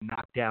other day in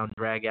Knockdown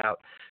Dragout.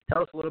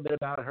 Tell us a little bit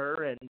about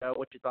her and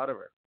what you thought of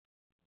her.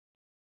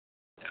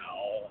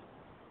 Hello?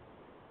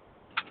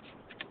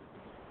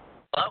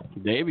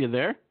 Dave, you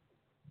there?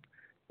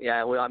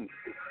 Yeah, well,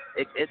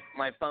 it's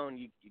my phone.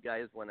 You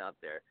guys went out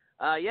there.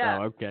 Yeah.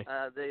 Oh, okay.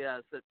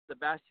 The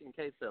Sebastian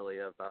K. filly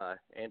of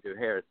Andrew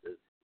Harris's.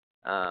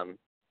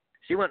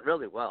 She went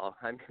really well.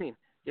 I mean,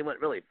 she went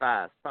really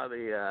fast.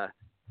 Probably the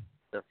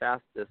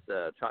fastest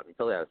trotting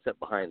filly I've set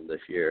behind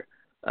this year.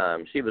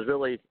 She was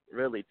really,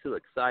 really too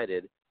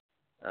excited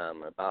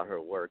about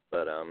her work,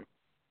 but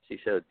she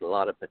showed a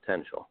lot of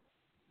potential.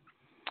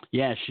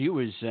 Yeah, she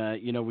was.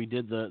 We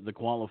did the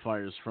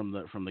qualifiers from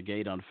the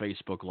gate on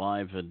Facebook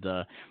Live, and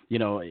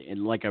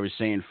and like I was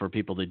saying, for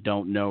people that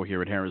don't know,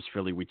 here at Harrah's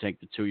Philly, we take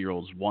the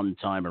 2-year-olds one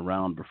time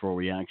around before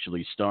we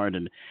actually start,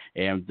 and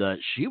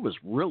she was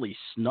really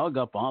snug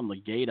up on the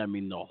gate. I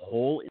mean, the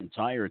whole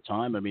entire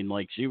time. I mean,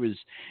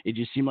 it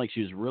just seemed like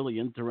she was really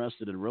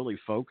interested and really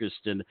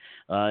focused, and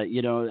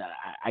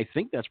I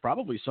think that's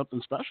probably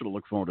something special to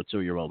look forward to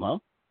 2-year-old, huh?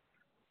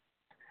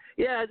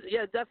 Yeah,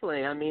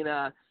 definitely. I mean,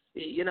 I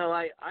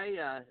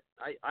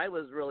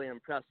was really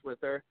impressed with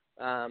her.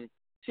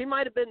 She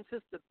might have been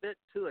just a bit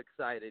too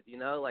excited,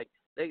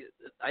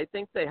 I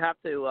think they have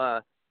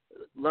to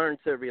learn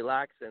to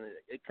relax, and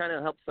it kind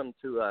of helps them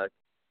to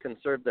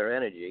conserve their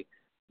energy.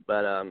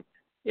 But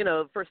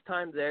first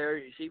time there,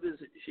 she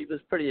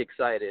was pretty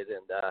excited,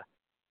 and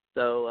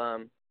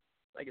so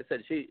like I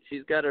said,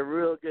 she's got a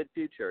real good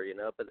future,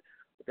 but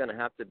we're going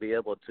to have to be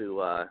able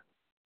to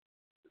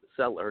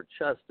sell her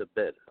just a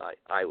bit,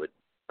 I would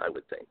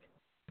think.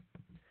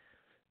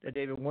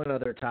 David, one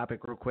other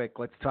topic real quick.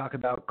 Let's talk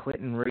about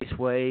Clinton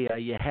Raceway.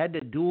 You had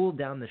to duel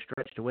down the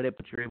stretch to win it,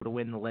 but you're able to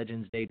win the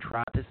Legends Day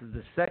Trot. This is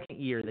the second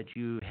year that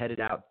you headed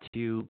out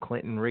to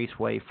Clinton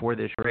Raceway for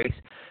this race.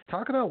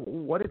 Talk about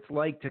what it's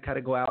like to kind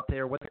of go out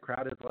there, what the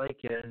crowd is like,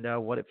 and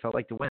what it felt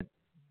like to win.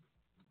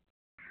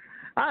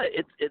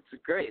 It's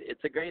great.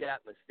 It's a great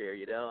atmosphere,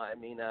 I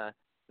mean,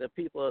 the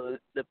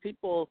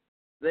people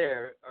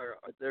there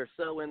they're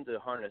so into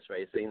harness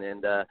racing,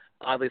 and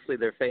obviously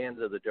they're fans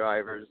of the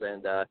drivers,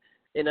 and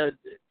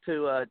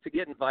to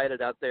get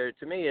invited out there,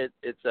 to me,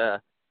 it's a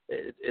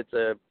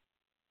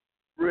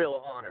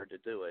real honor to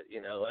do it,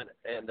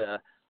 and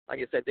like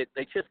I said,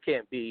 they just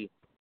can't be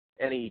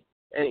any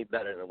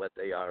better than what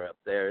they are up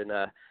there, and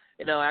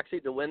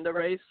actually to win the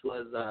race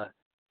was a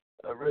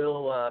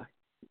real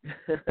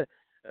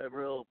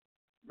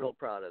real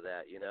proud of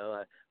that.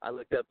 I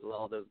looked up to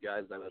all those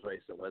guys I was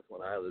racing with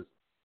when I was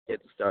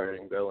getting started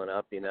and growing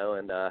up, and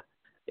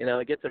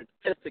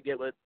just to get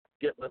with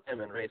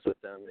them and race with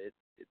them,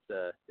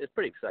 it's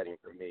pretty exciting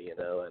for me, and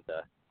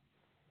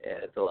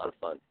it's a lot of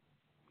fun.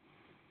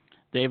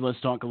 Dave,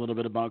 let's talk a little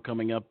bit about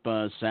coming up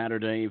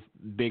Saturday.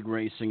 Big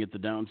racing at the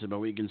Downs at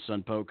Mohegan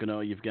Sun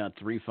Pocono. You've got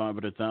 3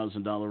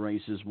 $500,000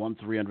 races, 1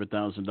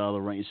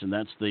 $300,000 race, and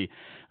that's the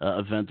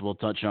event we'll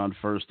touch on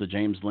first. The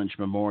James Lynch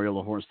Memorial,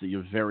 a horse that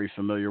you're very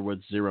familiar with,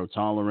 Zero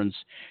Tolerance.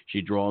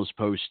 She draws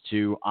post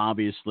 2.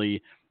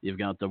 Obviously, you've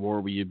got the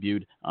Warrior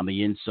Butte on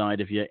the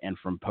inside of you, and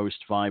from post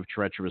 5,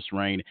 Treacherous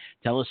Rain.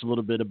 Tell us a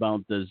little bit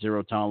about the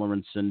Zero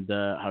Tolerance and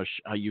how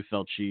you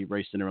felt she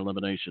raced in her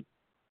elimination.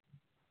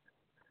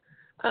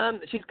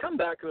 She's come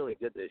back really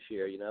good this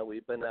year.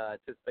 We've been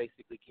just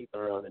basically keeping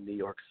her on the New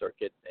York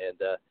circuit, and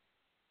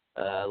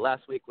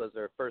last week was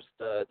her first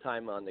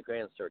time on the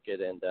Grand Circuit,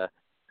 and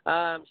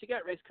she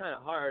got raced kind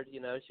of hard.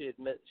 She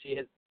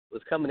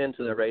was coming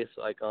into the race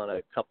like on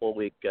a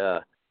couple-week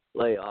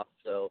layoff,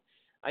 so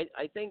I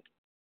think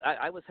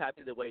I was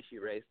happy the way she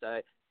raced.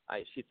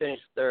 She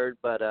finished 3rd,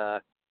 but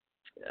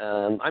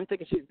I'm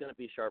thinking she's going to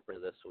be sharper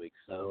this week,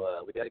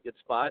 so we got a good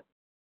spot.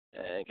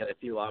 And got a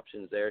few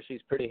options there.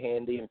 She's pretty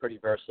handy and pretty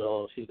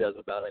versatile. She does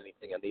about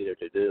anything I need her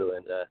to do,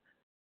 and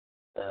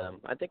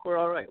I think we're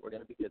all right. We're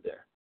going to be good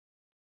there.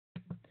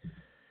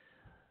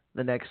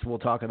 The next, we'll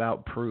talk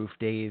about Proof,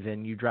 Dave,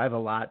 and you drive a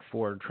lot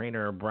for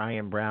trainer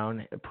Brian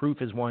Brown. Proof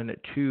has won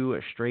 2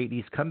 straight.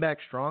 He's come back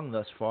strong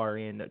thus far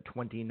in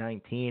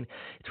 2019.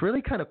 It's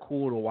really kind of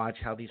cool to watch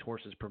how these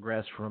horses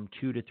progress from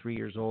 2 to 3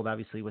 years old.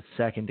 Obviously, was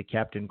second to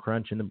Captain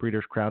Crunch in the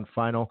Breeders' Crown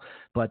Final,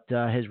 but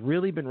has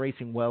really been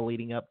racing well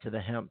leading up to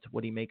the Hempt.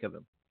 What do you make of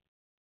him?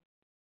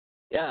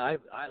 Yeah,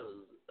 I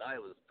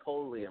was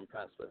totally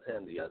impressed with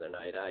him the other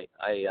night.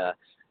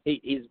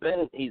 He's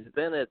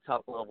been a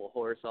top level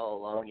horse all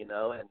along, and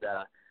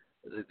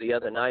the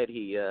other night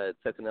he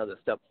took another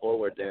step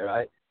forward there.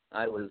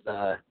 I was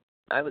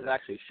I was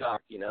actually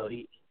shocked.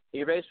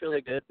 He raced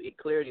really good. He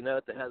cleared,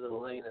 at the head of the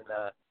lane,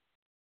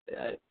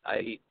 and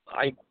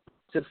I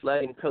just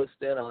let him coast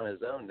in on his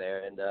own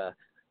there, and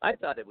I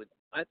thought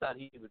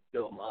he would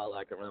go a mile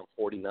like around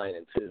 49-2. When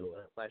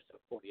it flashed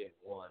up 48-1,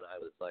 I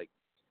was like,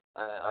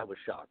 I was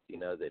shocked,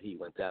 that he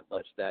went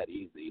that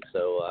easy.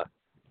 So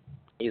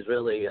he's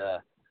really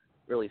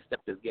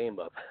stepped his game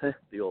up.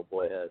 The old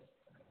boy has.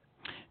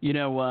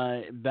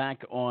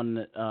 Back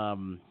on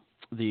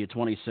the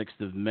 26th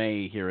of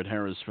May here at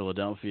Harrah's,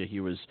 Philadelphia, he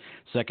was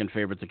second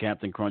favorite to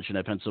Captain Crunch in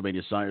that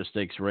Pennsylvania Sire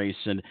Stakes race.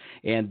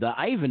 And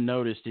I even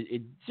noticed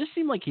it just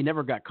seemed like he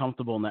never got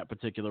comfortable in that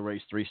particular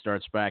race 3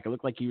 starts back. It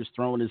looked like he was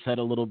throwing his head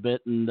a little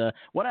bit. And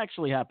what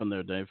actually happened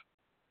there, Dave?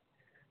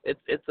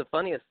 It's the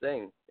funniest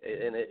thing,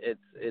 and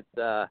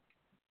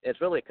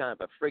it's really kind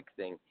of a freak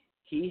thing.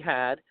 He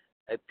had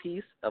a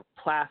piece of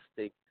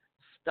plastic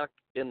stuck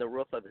in the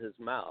roof of his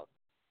mouth,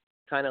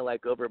 kind of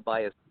like over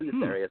by his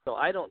tooth area. So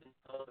I don't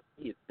know if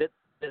he bit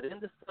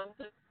into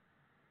something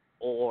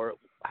or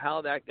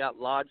how that got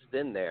lodged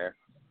in there.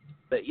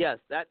 But yes,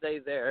 that day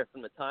there,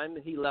 from the time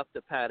he left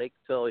the paddock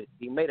till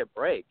he made a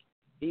break,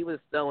 he was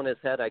throwing his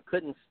head. I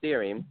couldn't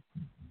steer him.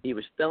 He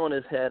was throwing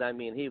his head. I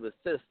mean, he was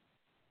just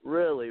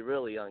really,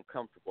 really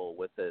uncomfortable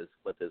with his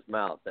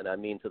mouth. And I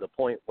mean, to the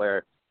point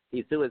where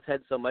he threw his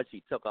head so much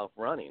he took off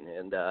running.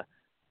 And,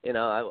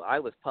 I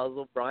was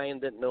puzzled. Brian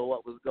didn't know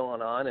what was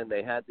going on, and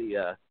they had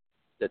the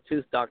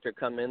tooth doctor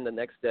come in the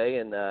next day,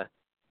 and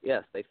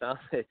yes, they found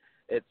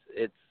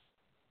it's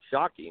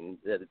shocking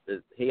that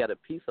he had a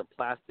piece of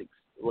plastic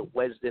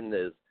wedged in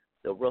the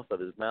roof of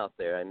his mouth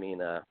there. I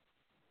mean,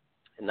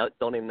 and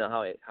don't even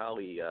know how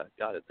he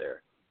got it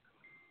there.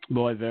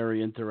 Boy,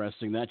 very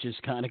interesting. That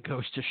just kind of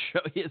goes to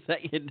show you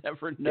that you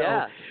never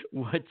know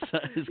what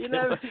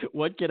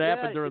could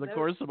happen during the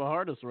course of a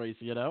harness race.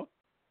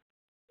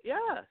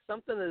 Yeah,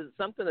 something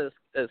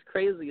as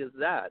crazy as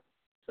that.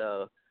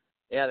 So.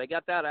 Yeah, they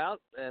got that out,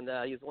 and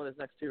he's won his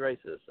next 2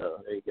 races. So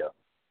there you go.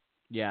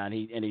 Yeah, and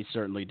he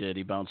certainly did.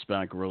 He bounced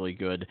back really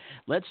good.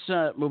 Let's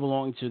move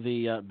along to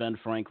the Ben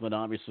Franklin.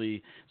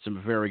 Obviously,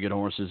 some very good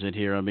horses in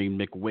here. I mean,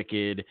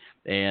 McWicked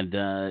and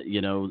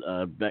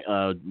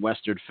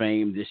Western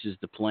Fame. This is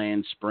the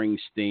plan.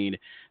 Springsteen.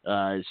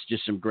 It's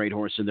just some great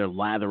horse in there.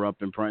 Lather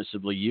up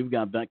impressively. You've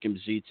got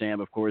Beckhams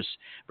Z-Tam, of course,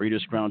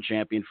 Breeders' Crown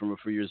champion from a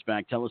few years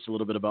back. Tell us a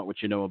little bit about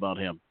what you know about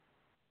him.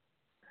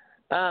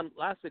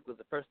 Last week was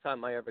the first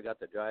time I ever got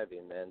to drive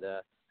him, and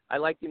I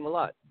liked him a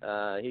lot.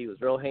 He was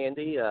real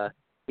handy.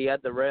 He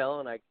had the rail,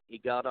 and he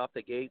got off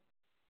the gate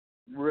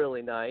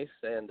really nice,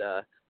 and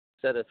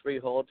set a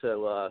 3-hole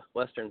to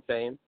Western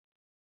Fame,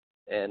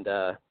 and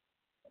I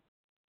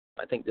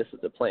think this is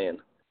the plan.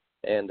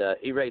 And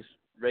he raced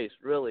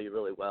really,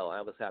 really well.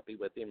 I was happy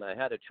with him. I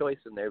had a choice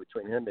in there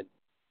between him and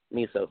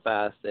Me So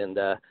Fast, and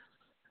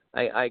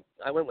I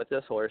went with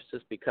this horse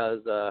just because,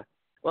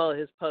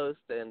 his post,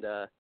 and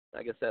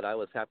like I said, I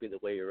was happy the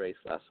way he raced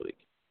last week.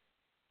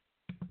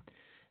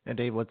 And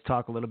Dave, let's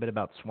talk a little bit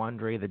about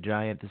Swandre the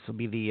Giant. This will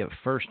be the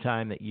first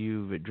time that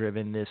you've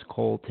driven this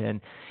colt,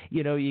 and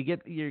you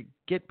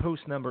get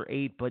post number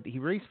 8, but he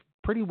raced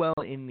pretty well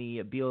in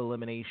the Beal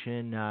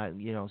elimination.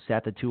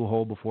 Sat the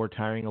 2-hole before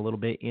tiring a little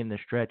bit in the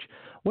stretch.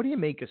 What do you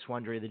make of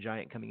Swandre the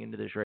Giant coming into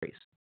this race?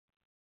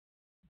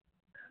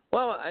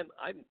 Well,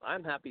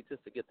 I'm happy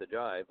just to get the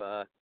drive.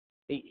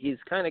 He's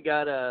kind of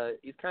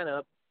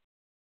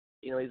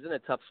he's in a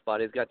tough spot.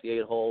 He's got the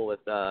 8-hole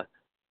with a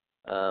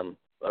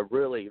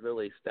really,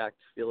 really stacked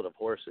field of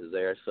horses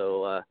there.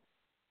 So,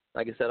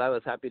 like I said, I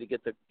was happy to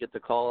get the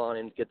call on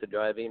him, get to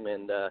drive him,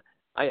 and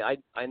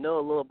I know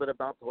a little bit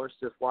about the horse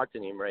just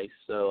watching him race.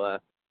 So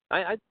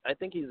I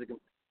think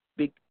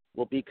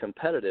will be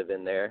competitive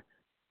in there.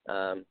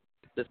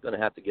 Just going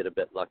to have to get a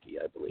bit lucky,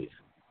 I believe.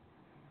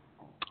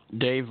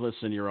 Dave,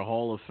 listen, you're a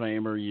Hall of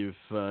Famer. You've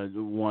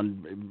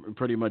won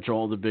pretty much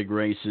all the big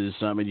races.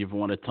 I mean, you've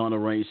won a ton of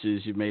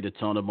races. You've made a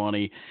ton of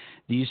money.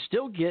 Do you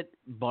still get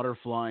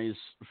butterflies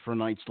for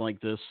nights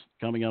like this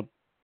coming up?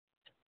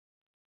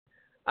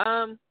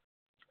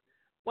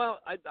 Well,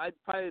 I'd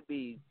probably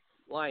be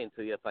lying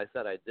to you if I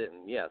said I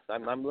didn't. Yes,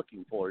 I'm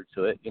looking forward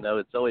to it.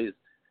 It's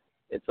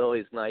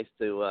always nice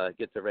to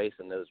get to race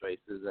in those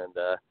races, and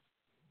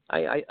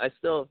I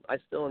still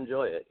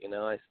enjoy it.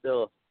 I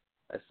still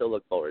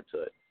look forward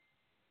to it.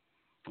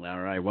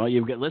 All right. Well,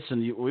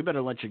 we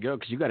better let you go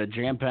because you got a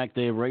jam-packed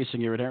day of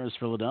racing here at Harrah's,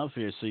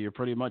 Philadelphia. So you're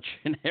pretty much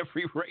in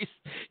every race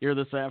here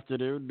this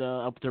afternoon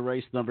up to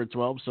race number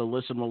 12. So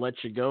listen, we'll let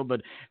you go,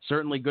 but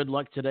certainly good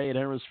luck today at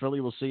Harrah's,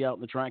 Philly. We'll see you out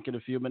in the track in a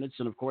few minutes,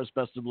 and of course,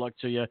 best of luck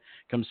to you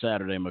come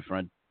Saturday, my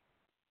friend.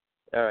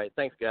 All right.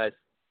 Thanks, guys.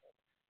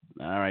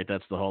 All right,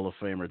 that's the Hall of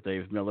Famer,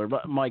 Dave Miller.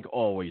 But Mike,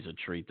 always a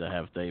treat to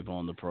have Dave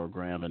on the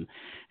program,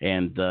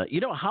 and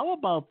how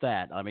about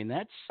that? I mean,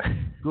 that's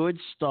good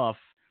stuff.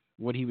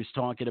 What he was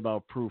talking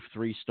about, proof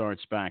 3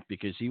 starts back,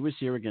 because he was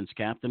here against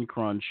Captain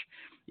Crunch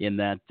in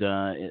that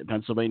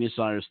Pennsylvania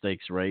Sire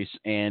Stakes race,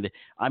 and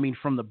I mean,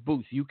 from the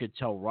booth, you could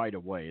tell right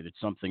away that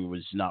something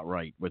was not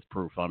right with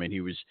proof. I mean, he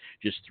was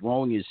just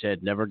throwing his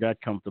head, never got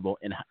comfortable,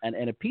 and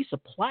a piece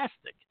of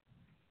plastic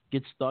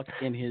get stuck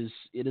in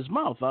his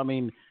mouth. I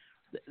mean,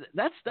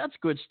 that's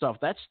good stuff.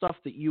 That's stuff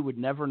that you would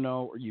never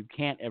know or you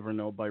can't ever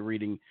know by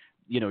reading,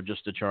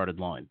 just a charted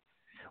line.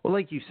 Well,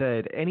 like you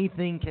said,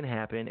 anything can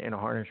happen in a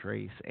harness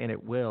race, and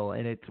it will.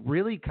 And it's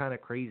really kind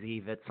of crazy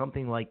that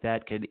something like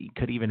that could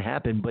even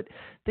happen. But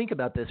think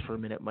about this for a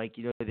minute, Mike.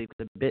 They've got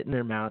the bit in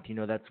their mouth.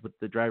 That's what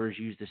the drivers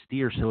use to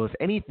steer. So if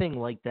anything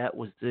like that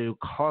was to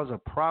cause a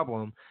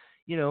problem,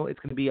 it's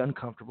going to be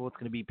uncomfortable. It's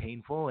going to be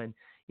painful. And,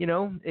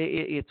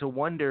 it's a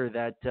wonder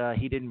that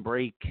he didn't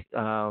break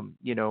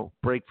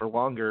for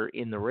longer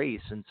in the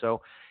race. And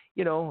so,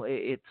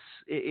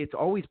 it's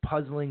always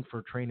puzzling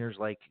for trainers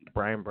like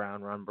Brian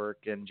Brown, Ron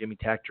Burke, and Jimmy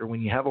Takter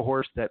when you have a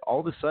horse that all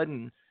of a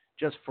sudden,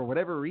 just for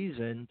whatever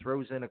reason,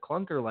 throws in a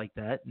clunker like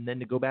that, and then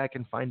to go back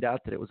and find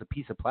out that it was a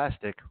piece of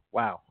plastic.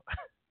 Wow.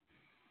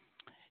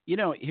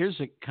 Here's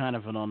a kind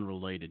of an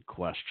unrelated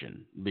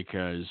question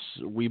because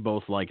we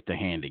both like to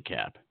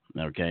handicap.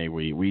 Okay,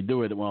 we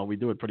do it. Well, we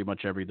do it pretty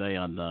much every day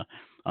on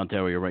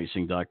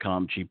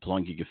OntarioRacing.com. Cheap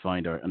plug. You can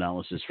find our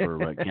analysis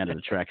for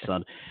Canada tracks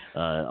on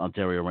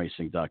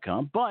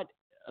OntarioRacing.com. But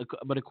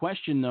a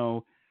question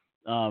though,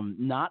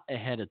 not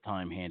ahead of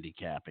time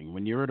handicapping.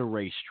 When you're at a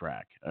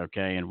racetrack,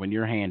 okay, and when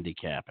you're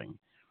handicapping,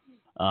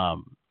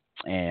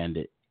 and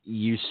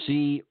you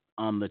see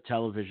on the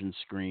television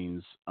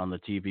screens, on the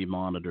TV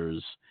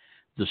monitors,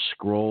 the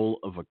scroll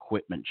of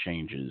equipment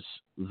changes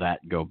that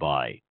go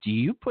by. Do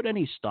you put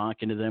any stock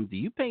into them? Do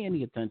you pay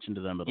any attention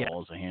to them at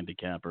all as a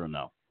handicapper or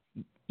no?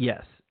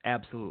 Yes,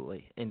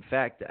 absolutely. In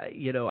fact,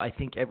 I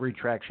think every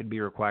track should be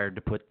required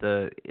to put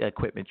the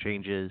equipment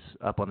changes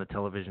up on the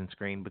television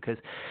screen because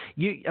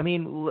let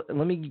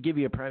me give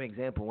you a prime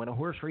example. When a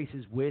horse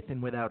races with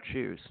and without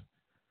shoes,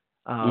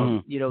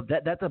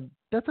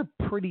 that's a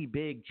pretty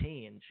big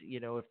change.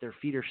 If their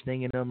feet are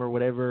stinging them or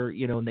whatever,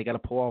 and they got to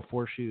pull all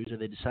four shoes, or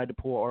they decide to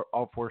pull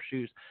all four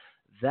shoes,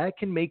 that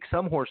can make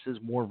some horses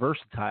more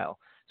versatile.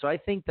 So I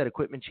think that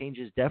equipment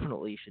changes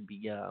definitely should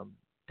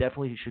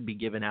be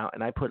given out,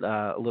 and I put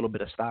a little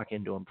bit of stock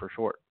into them for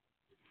sure.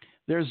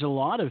 There's a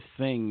lot of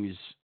things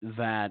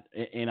that,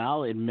 and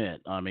I'll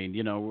admit,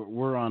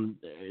 we're on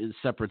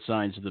separate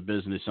sides of the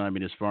business.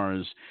 As far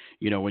as,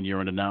 when you're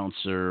an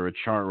announcer, a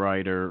chart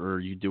writer, or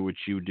you do what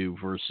you do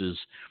versus,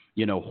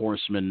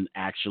 horsemen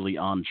actually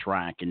on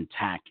track and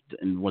tact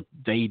and what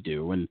they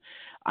do. And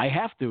I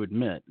have to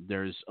admit,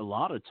 there's a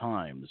lot of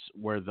times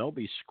where they'll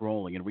be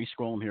scrolling, and we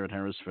scroll them here at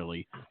Harris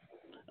Philly.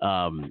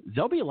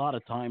 There'll be a lot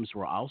of times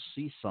where I'll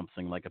see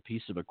something like a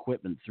piece of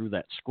equipment through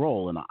that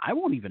scroll, and I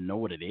won't even know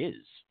what it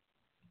is.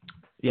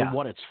 Yeah. Or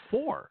what it's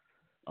for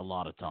a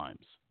lot of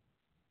times.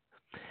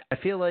 I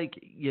feel like,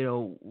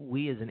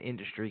 we as an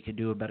industry could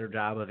do a better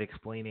job of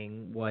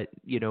explaining what,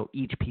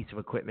 each piece of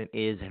equipment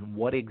is and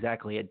what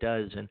exactly it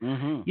does. And,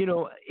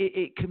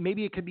 it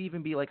could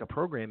even be like a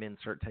program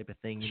insert type of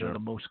thing, Sure. The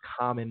most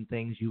common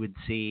things you would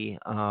see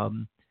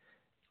on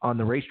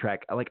the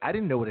racetrack. Like, I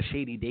didn't know what a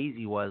Shady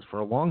Daisy was for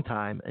a long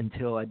time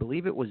until I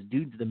believe it was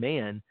Dude's the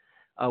Man.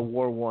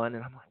 Wore one,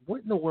 and I'm like,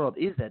 what in the world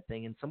is that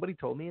thing? And somebody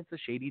told me it's a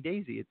Shady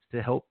Daisy. It's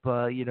to help,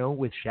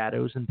 with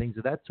shadows and things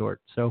of that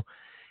sort. So,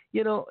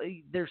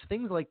 there's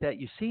things like that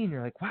you see, and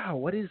you're like, wow,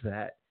 what is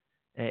that?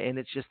 And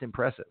it's just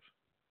impressive.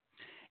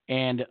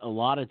 And a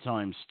lot of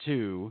times,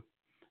 too,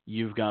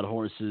 you've got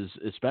horses,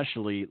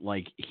 especially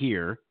like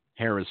here,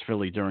 Harrah's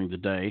Philly during the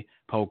day,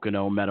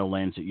 Pocono,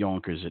 Meadowlands at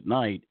Yonkers at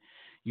night.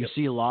 You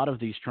see a lot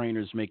of these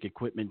trainers make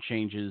equipment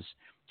changes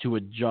to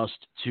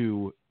adjust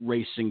to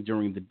racing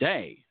during the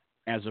day,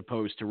 as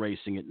opposed to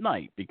racing at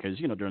night, because,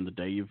 during the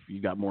day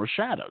you've got more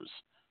shadows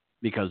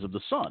because of the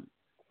sun,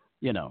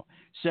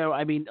 So,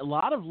 a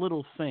lot of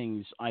little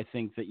things I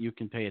think that you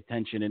can pay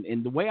attention.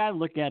 And the way I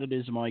look at it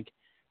is, Mike,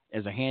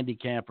 as a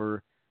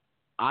handicapper,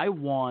 I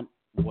want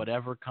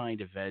whatever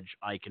kind of edge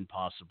I can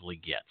possibly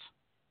get.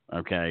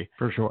 Okay?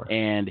 For sure.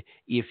 And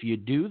if you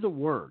do the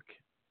work,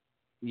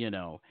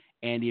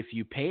 and if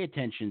you pay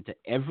attention to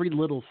every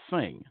little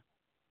thing,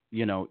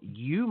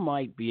 you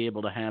might be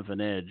able to have an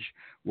edge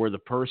where the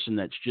person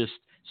that's just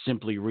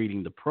simply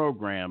reading the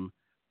program,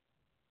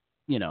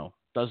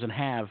 doesn't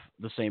have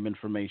the same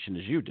information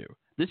as you do.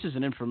 This is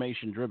an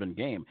information-driven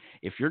game.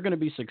 If you're going to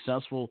be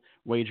successful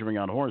wagering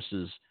on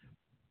horses,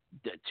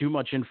 too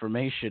much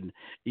information,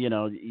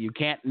 you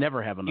can't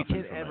never have enough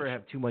information. You can't ever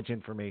have too much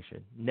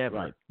information. Never.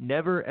 Right.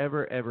 Never,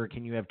 ever, ever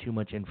can you have too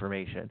much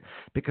information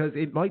because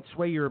it might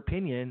sway your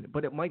opinion,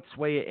 but it might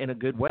sway it in a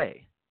good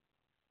way.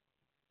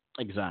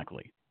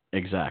 Exactly.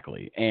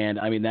 And,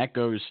 that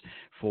goes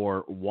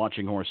for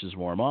watching horses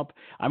warm up.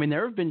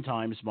 There have been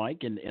times,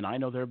 Mike, and I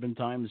know there have been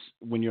times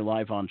when you're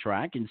live on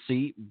track and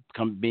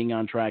being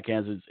on track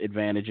has its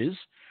advantages,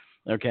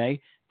 okay?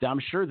 I'm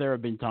sure there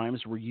have been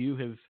times where you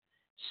have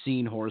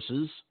seen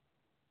horses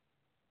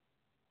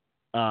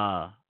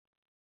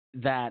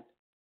that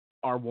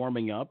are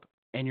warming up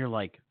and you're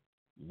like,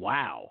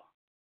 wow,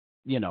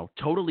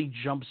 totally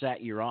jumps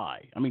at your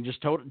eye.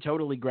 Just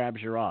totally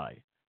grabs your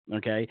eye.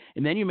 Okay.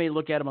 And then you may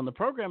look at him on the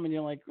program and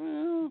you're like,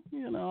 well,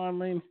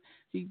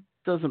 he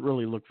doesn't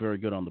really look very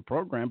good on the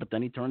program, but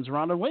then he turns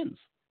around and wins.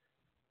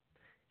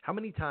 how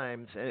many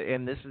times,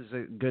 and this is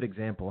a good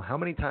example, how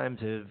many times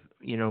have,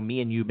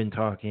 me and you been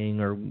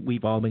talking, or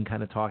we've all been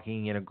kind of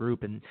talking in a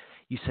group, and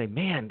you say,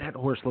 man, that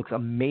horse looks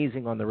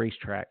amazing on the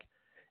racetrack.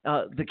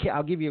 I'll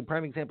give you a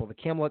prime example, the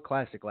Camelot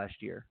Classic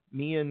last year.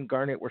 Me and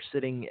Garnet were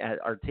sitting at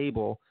our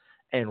table,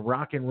 and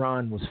Rockin'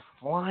 Ron was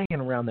flying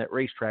around that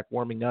racetrack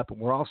warming up, and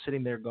we're all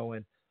sitting there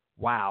going,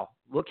 wow,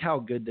 look how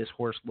good this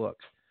horse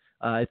looks.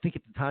 I think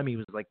at the time he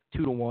was like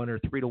 2-1 or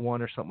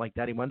 3-1 or something like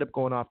that. He wound up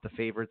going off the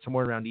favorite,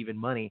 somewhere around even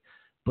money.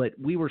 But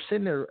we were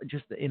sitting there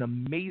just in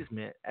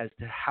amazement as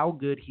to how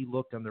good he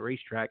looked on the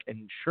racetrack.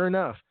 And sure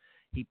enough,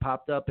 he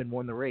popped up and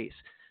won the race.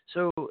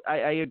 So I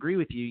agree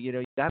with you.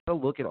 You got to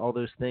look at all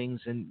those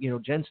things. And,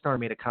 Jenn Starr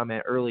made a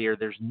comment earlier.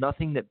 There's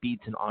nothing that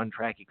beats an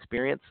on-track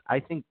experience. I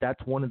think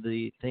that's one of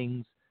the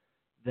things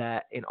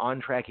that an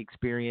on-track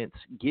experience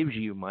gives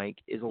you, Mike,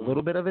 is a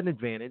little bit of an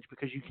advantage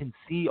because you can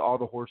see all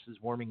the horses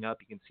warming up.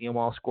 You can see them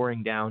all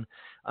scoring down.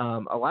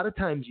 A lot of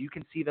times you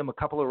can see them a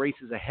couple of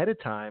races ahead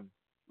of time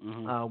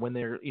when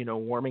they're,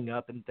 warming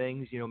up and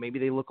things. Maybe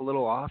they look a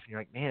little off. And you're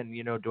like, man,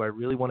 do I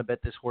really want to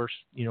bet this horse,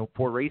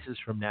 4 races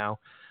from now,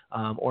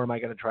 or am I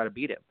going to try to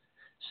beat him?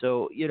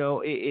 So,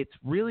 it's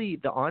really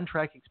the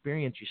on-track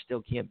experience. You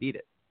still can't beat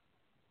it.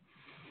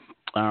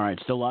 All right,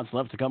 still lots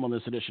left to come on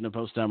this edition of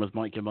Post Time with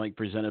Mike and Mike,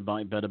 presented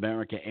by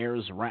BetAmerica.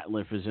 Ayers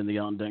Ratliff is in the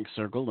on-deck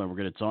circle, and we're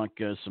going to talk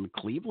some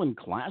Cleveland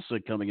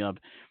Classic coming up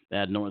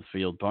at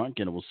Northfield Park,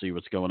 and we'll see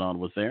what's going on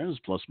with theirs,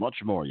 plus much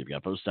more. You've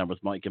got Post Time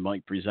with Mike and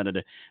Mike,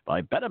 presented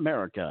by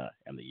BetAmerica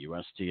and the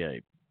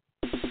USTA.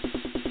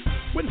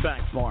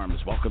 Winback Farms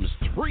welcomes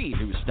 3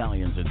 new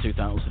stallions in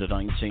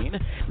 2019.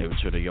 New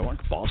to New York,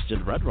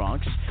 Boston Red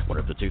Rocks, winner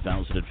of the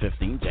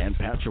 2015 Dan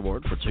Patch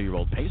Award for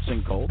 2-year-old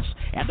pacing colts,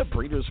 and a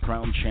Breeders'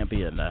 Crown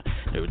champion.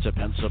 New to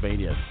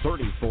Pennsylvania,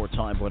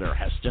 34-time winner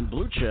Heston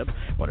Blue Chip,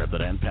 winner of the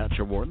Dan Patch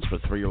Awards for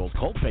 3-year-old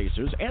colt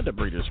pacers, and a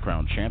Breeders'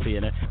 Crown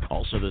champion.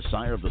 Also the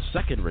sire of the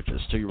second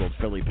richest 2-year-old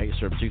filly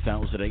pacer of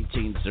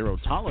 2018, Zero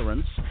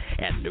Tolerance.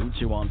 And new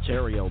to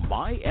Ontario,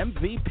 My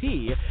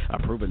MVP, a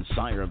proven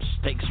sire of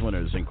stakes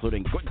winners,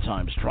 including Good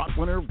Times Trot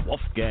winner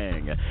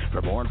Wolfgang.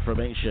 For more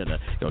information,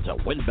 go to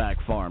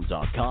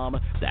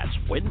winbackfarm.com. That's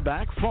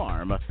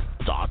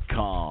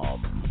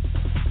winbackfarm.com.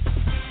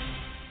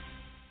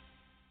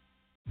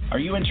 Are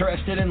you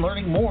interested in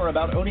learning more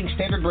about owning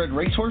standardbred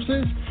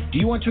racehorses? Do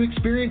you want to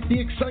experience the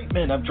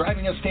excitement of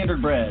driving a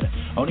standardbred?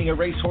 Owning a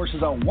racehorse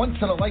is a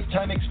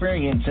once-in-a-lifetime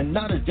experience and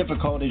not as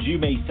difficult as you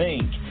may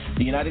think.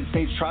 The United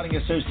States Trotting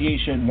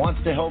Association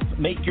wants to help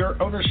make your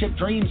ownership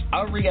dreams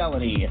a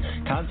reality.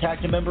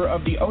 Contact a member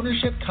of the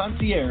Ownership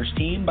Concierge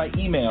team by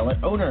email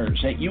at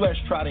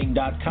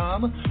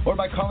owners@ustrotting.com or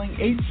by calling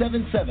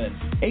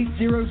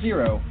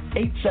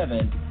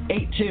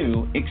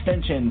 877-800-8782,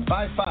 extension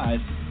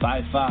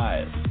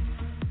 5555.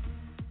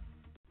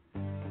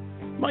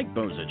 Mike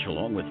Bozich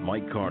along with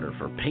Mike Carter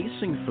for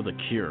Pacing for the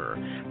Cure.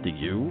 Do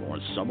you or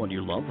someone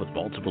you love with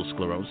multiple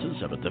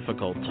sclerosis have a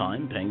difficult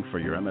time paying for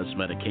your MS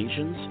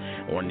medications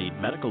or need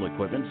medical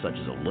equipment such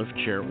as a lift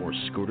chair or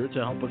scooter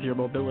to help with your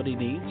mobility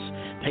needs?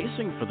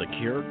 Pacing for the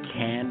Cure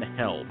can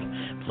help.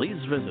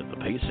 Please visit the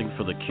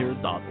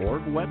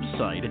pacingforthecure.org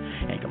website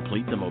and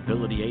complete the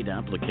mobility aid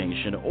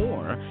application,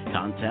 or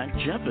contact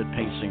Jeff at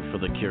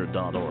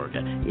pacingforthecure.org.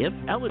 If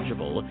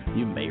eligible,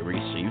 you may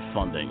receive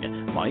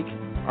funding. Mike?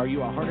 Are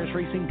you a harness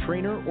racing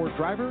trainer or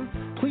driver?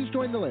 Please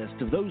join the list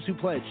of those who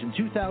pledged in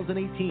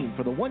 2018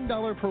 for the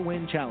 $1 per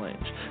win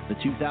challenge. The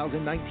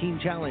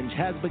 2019 challenge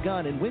has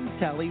begun and wins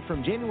tally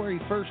from January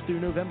 1st through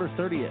November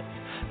 30th.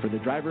 For the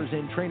drivers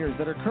and trainers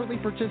that are currently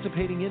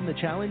participating in the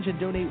challenge and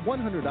donate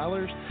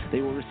 $100, they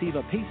will receive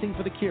a Pacing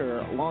for the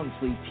Cure long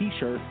sleeve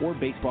t-shirt or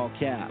baseball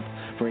cap.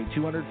 For a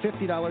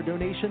 $250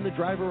 donation, the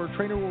driver or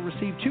trainer will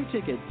receive 2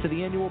 tickets to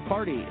the annual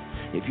party.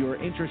 If you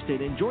are interested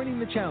in joining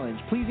the challenge,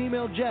 please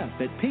email Jeff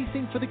at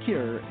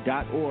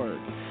pacingforthecure.org.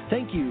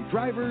 Thank you,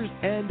 drivers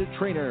and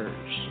trainers.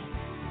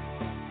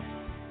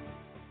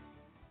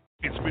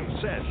 It's been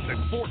said that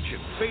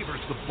fortune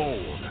favors the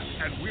bold,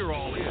 and we're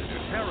all in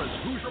at Harrah's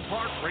Hoosier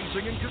Park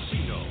Racing and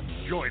Casino.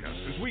 Join us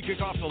as we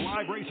kick off the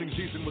live racing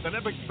season with an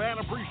epic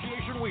fan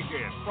appreciation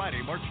weekend,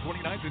 Friday, March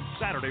 29th and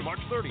Saturday, March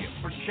 30th,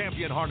 for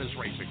champion harness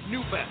racing, new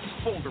bets,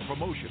 folder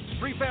promotions,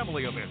 free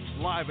family events,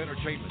 live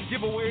entertainment,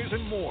 giveaways,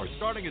 and more,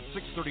 starting at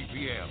 6:30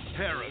 p.m.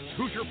 Harrah's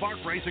Hoosier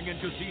Park Racing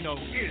and Casino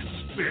is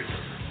bigger,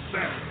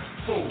 better,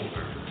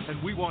 bolder, and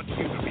we want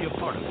you to be a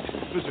part of it.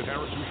 Visit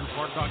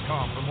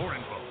harrahshoosierpark.com for more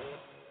info.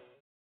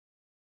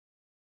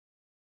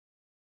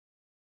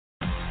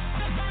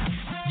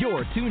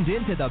 You're tuned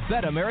in to the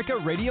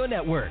BetAmerica Radio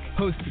Network.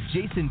 Host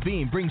Jason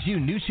Beam brings you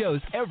new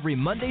shows every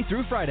Monday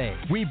through Friday.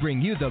 We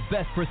bring you the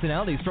best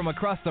personalities from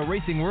across the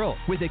racing world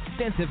with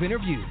extensive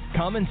interviews,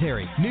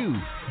 commentary,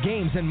 news,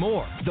 games, and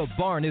more. The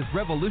Barn is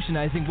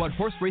revolutionizing what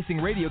horse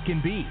racing radio can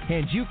be,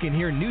 and you can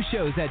hear new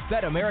shows at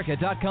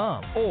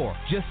BetAmerica.com or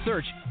just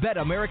search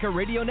BetAmerica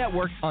Radio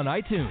Network on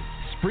iTunes,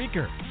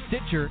 Spreaker,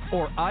 Stitcher,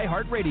 or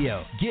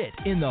iHeartRadio. Get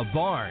in the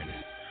Barn.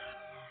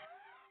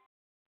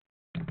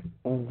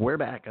 We're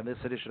back on this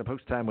edition of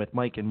Post Time with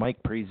Mike and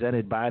Mike,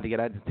 presented by the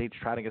United States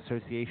Trotting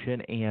Association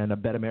and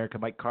BetAmerica.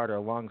 Mike Carter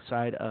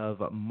alongside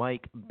of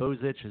Mike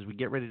Bozich as we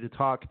get ready to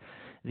talk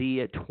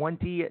the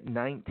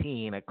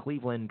 2019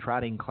 Cleveland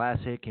Trotting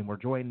Classic, and we're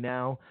joined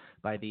now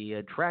by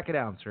the track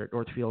announcer at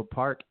Northfield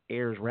Park,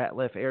 Ayers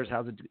Ratliff. Ayers,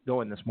 how's it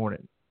going this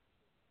morning?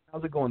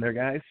 How's it going there,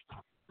 guys?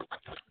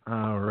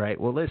 All right.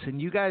 Well, listen,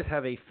 you guys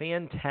have a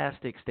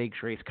fantastic stakes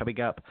race coming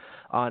up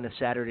on a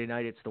Saturday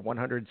night. It's the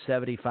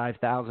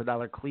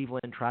 $175,000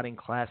 Cleveland Trotting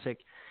Classic,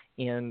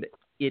 and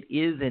it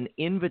is an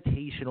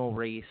invitational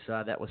race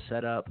that was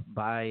set up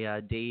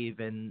by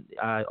Dave and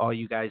all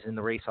you guys in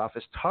the race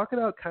office. Talk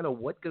about kind of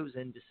what goes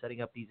into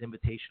setting up these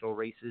invitational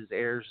races,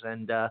 Ayers,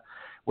 and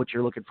what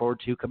you're looking forward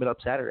to coming up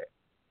Saturday.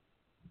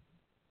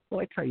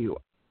 Well, I tell you,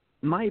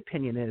 my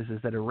opinion is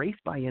that a race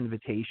by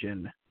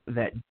invitation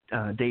that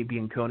Dave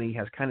Bianconi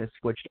has kind of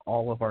switched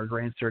all of our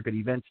Grand Circuit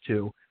events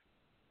to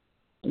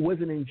was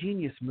an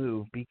ingenious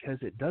move because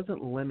it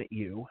doesn't limit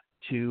you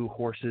to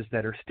horses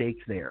that are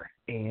staked there,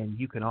 and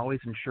you can always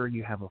ensure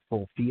you have a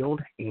full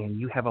field and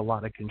you have a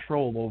lot of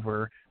control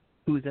over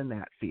who's in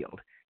that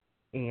field.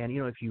 And,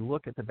 you know, if you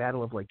look at the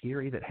Battle of Lake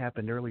Erie that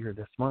happened earlier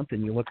this month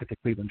and you look at the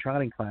Cleveland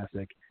Trotting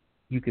Classic,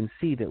 you can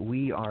see that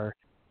we are,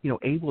 you know,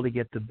 able to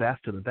get the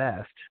best of the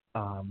best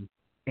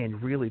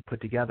and really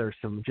put together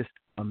some just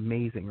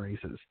amazing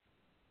races.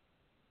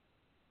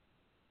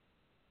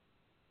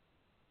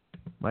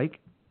 Mike?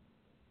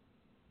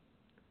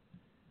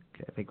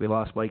 Okay, I think we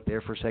lost Mike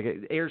there for a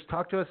second. Ayers,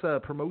 talk to us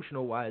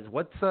promotional-wise.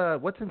 What's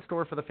in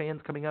store for the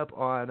fans coming up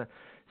on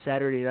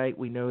Saturday night?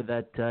 We know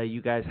that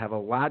you guys have a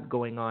lot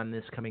going on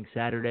this coming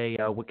Saturday.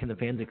 What can the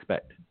fans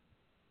expect?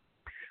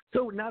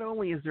 So not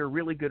only is there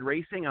really good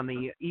racing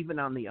even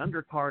on the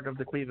undercard of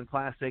the Cleveland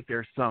Classic,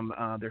 there's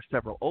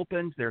several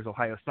opens, there's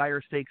Ohio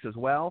Sire Stakes as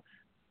well.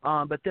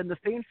 But then the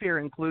fanfare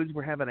includes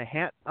we're having a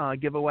hat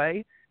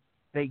giveaway.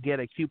 They get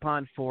a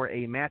coupon for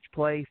a match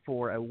play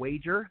for a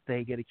wager.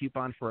 They get a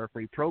coupon for a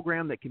free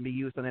program that can be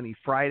used on any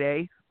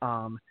Friday,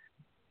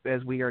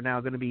 as we are now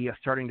going to be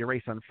starting to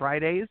race on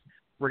Fridays.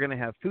 We're going to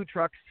have food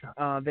trucks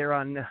there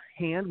on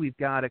hand. We've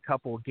got a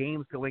couple of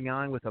games going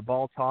on with a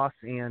ball toss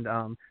and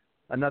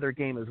another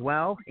game as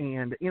well.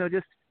 And,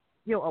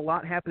 a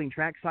lot happening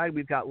trackside.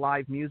 We've got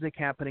live music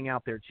happening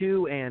out there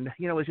too. And,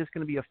 it's just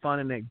going to be a fun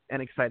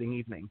and exciting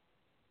evening.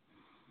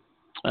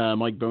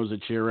 Mike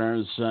Bozich here,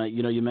 Ayers.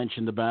 You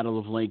mentioned the Battle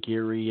of Lake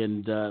Erie,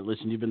 and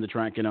listen, you've been the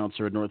track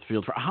announcer at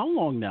Northfield for how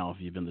long now?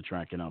 Have you been the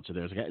track announcer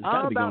there? It's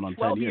got to be going on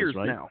 10 years,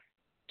 right? Now.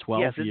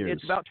 12 yes, years.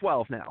 It's about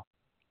 12 now.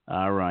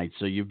 All right,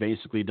 so you've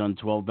basically done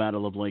 12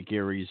 Battle of Lake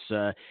Eries.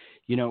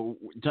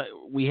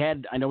 We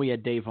had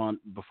Dave on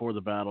before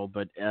the battle,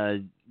 but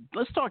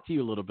let's talk to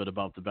you a little bit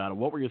about the battle.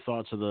 What were your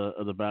thoughts of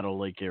the Battle of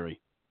Lake Erie?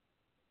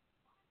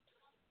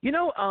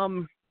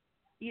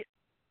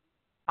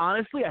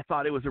 Honestly, I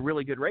thought it was a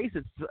really good race.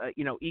 It's,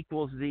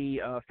 equals the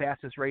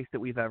fastest race that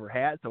we've ever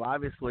had. So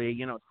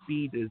obviously,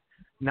 speed is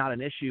not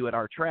an issue at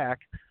our track.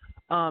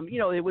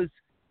 It was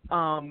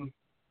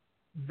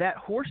that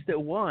horse that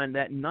won,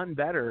 that None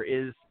Better,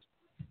 is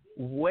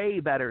way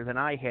better than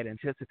I had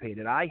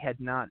anticipated. I had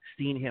not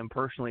seen him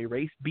personally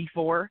race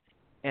before,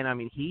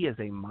 and he is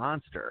a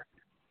monster.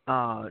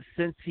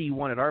 Since he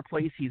won at our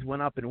place, he's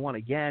went up and won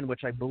again,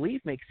 which I believe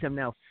makes him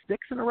now 6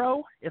 in a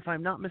row, if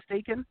I'm not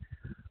mistaken.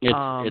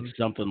 It's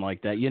something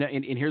like that.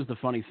 And here's the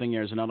funny thing,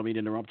 and I don't mean to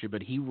interrupt you,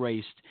 but he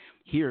raced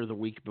here the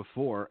week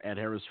before at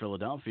Harrah,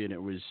 Philadelphia, and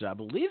it was, I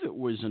believe it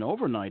was an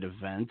overnight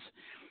event.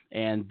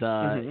 And,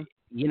 I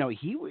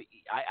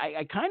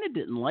kind of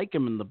didn't like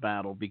him in the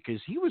battle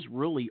because he was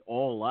really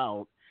all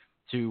out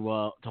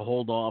to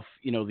hold off,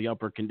 the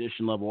upper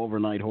condition level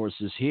overnight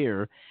horses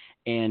here.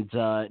 And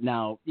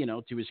now,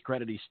 to his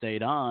credit, he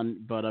stayed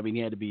on, but he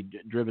had to be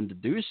driven to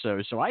do so.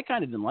 So I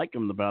kind of didn't like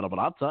him in the battle, but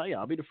I'll tell you,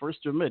 I'll be the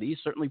first to admit he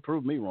certainly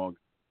proved me wrong.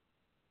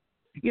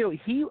 He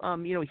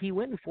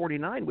went in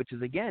 49, which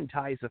is again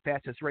ties the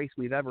fastest race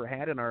we've ever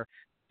had in our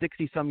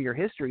 60-some year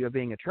history of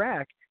being a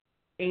track.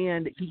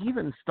 And he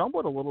even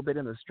stumbled a little bit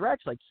in the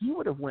stretch. Like he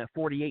would have went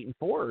 48 and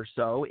 4 or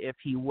so if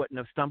he wouldn't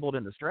have stumbled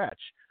in the stretch,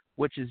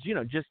 which is,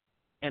 just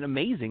an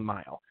amazing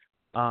mile.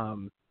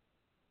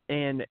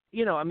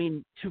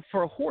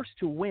 For a horse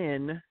to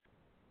win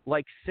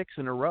like 6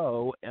 in a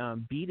row,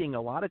 beating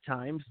a lot of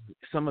times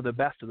some of the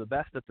best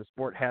that the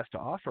sport has to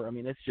offer.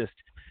 It's just,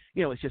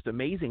 it's just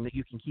amazing that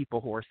you can keep a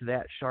horse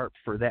that sharp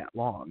for that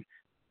long.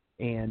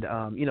 And,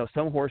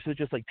 some horses,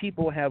 just like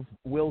people, have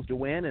wills to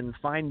win and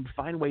find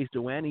ways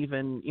to win,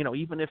 even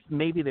if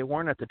maybe they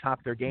weren't at the top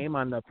of their game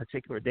on a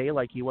particular day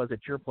like he was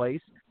at your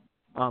place,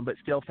 but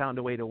still found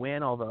a way to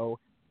win, although,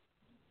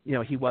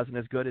 he wasn't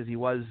as good as he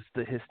was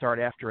his start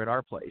after at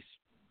our place.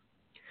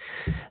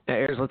 Now,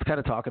 Ayers, let's kind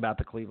of talk about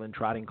the Cleveland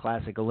Trotting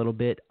Classic a little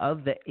bit.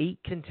 Of the 8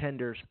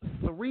 contenders,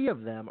 3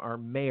 of them are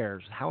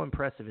mares. How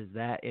impressive is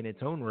that in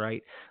its own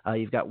right?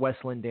 You've got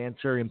Westland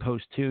Dancer in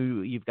post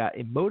 2. You've got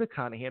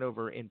Emoticon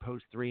Hanover in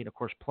post 3. And, of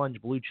course, Plunge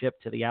Blue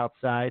Chip to the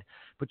outside.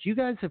 But you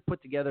guys have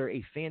put together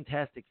a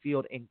fantastic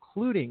field,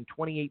 including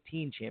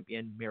 2018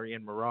 champion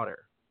Marion Marauder.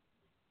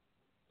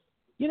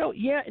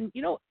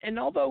 And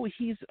although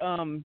he's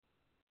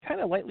kind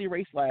of lightly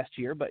raced last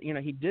year, but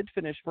he did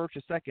finish first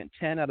or second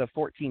 10 out of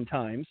 14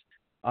 times,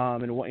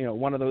 and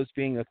one of those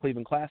being a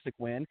Cleveland Classic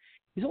win.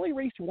 He's only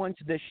raced once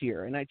this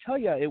year, and I tell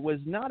you, it was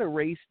not a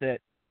race that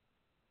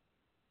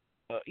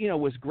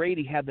was great.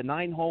 He had the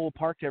 9-hole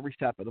parked every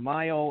step of the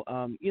mile,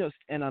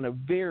 and on a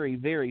very,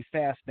 very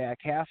fast back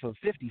half of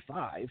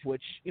 55,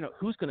 which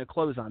who's going to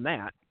close on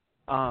that?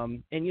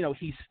 And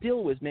he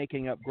still was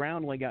making up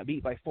ground when he got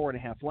beat by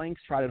 4.5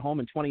 lengths, trotted home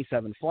in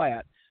 27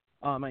 flat.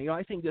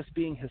 I think this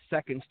being his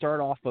second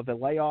start off of a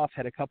layoff,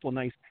 had a couple of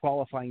nice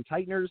qualifying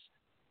tighteners.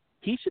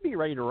 He should be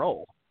ready to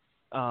roll.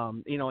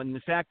 And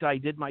in fact, I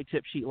did my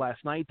tip sheet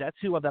last night. That's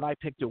who that I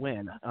picked to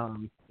win.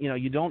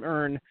 You don't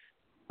earn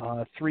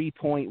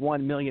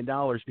 $3.1 million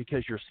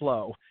because you're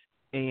slow.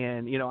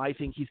 And, I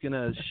think he's going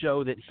to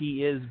show that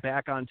he is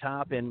back on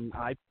top, and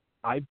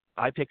I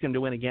picked him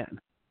to win again.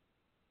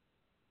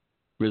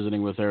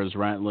 Visiting with Ayers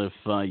Ratliff,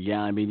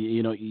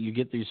 you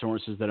get these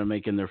horses that are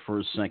making their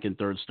first, second,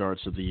 third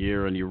starts of the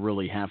year, and you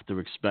really have to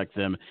expect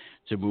them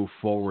to move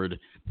forward,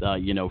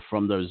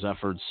 from those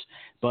efforts.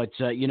 But,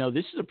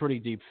 this is a pretty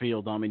deep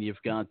field. I mean, you've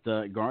got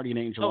Guardian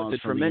Angel on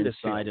from the inside,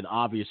 field. And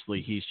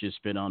obviously he's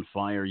just been on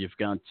fire. You've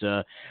got,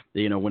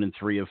 winning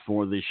 3 of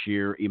 4 this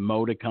year.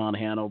 Emoticon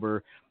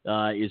Hanover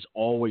is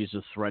always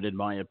a threat, in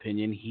my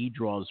opinion. He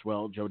draws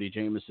well. Jody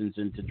Jameson's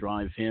in to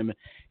drive him.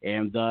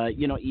 And,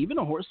 even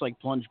a horse like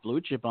Plunge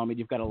Blue Chip,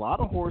 you've got a lot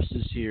of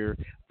horses here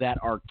that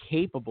are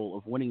capable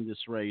of winning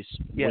this race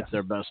with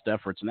their best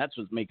efforts. And that's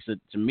what makes it,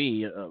 to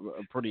me, a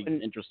pretty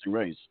interesting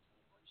race.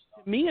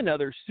 To me,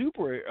 another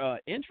super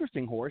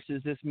interesting horse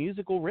is this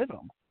Musical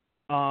Rhythm,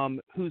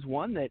 who's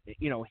one that,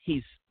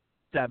 he's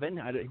 7.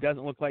 It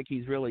doesn't look like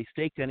he's really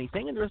staked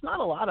anything. And there's not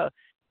a lot of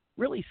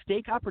really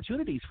stake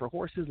opportunities for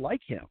horses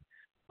like him.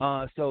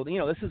 So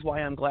this is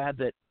why I'm glad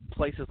that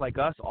places like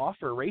us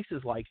offer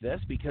races like this,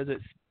 because it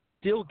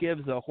still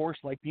gives a horse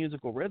like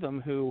Musical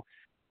Rhythm, who,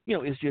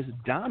 is just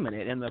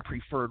dominant in the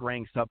preferred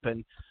ranks up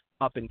in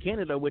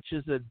Canada, which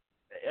is a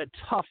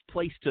tough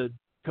place to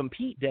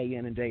compete day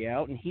in and day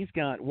out. And he's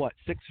got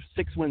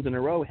six wins in a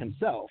row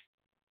himself.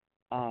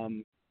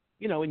 And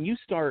you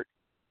start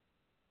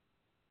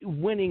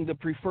winning the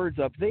preferreds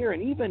up there,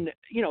 and even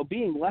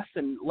being less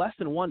than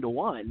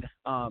 1-to-1,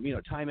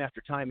 time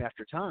after time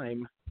after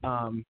time,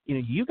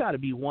 you got to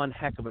be one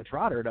heck of a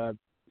trotter to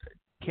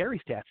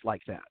carry stats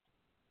like that.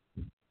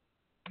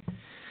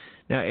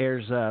 Now,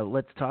 Ayers,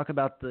 let's talk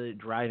about the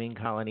driving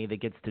colony that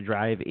gets to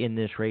drive in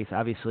this race.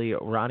 Obviously,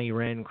 Ronnie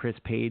Wren, Chris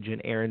Page,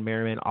 and Aaron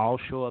Merriman all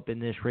show up in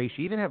this race.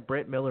 You even have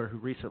Brett Miller, who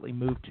recently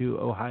moved to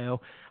Ohio.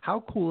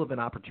 How cool of an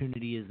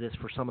opportunity is this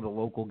for some of the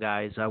local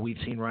guys? We've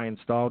seen Ryan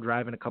Stahl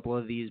driving a couple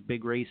of these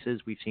big races.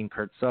 We've seen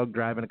Kurt Sugg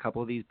driving a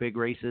couple of these big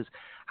races.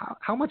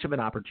 How much of an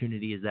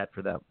opportunity is that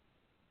for them?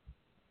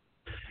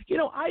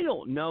 I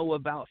don't know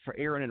about for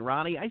Aaron and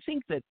Ronnie. I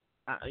think that,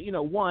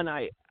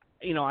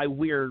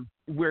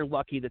 we're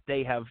lucky that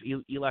they have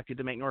elected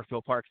to make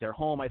Northfield Park their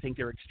home. I think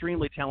they're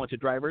extremely talented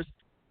drivers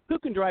who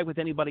can drive with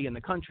anybody in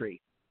the country.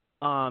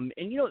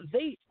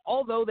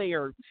 Although they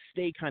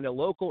stay kind of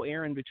local,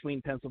 Aaron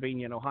between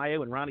Pennsylvania and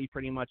Ohio, and Ronnie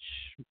pretty much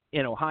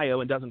in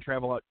Ohio and doesn't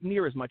travel out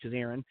near as much as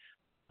Aaron,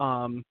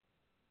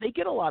 they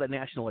get a lot of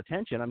national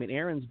attention. I mean,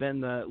 Aaron's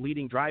been the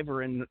leading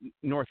driver in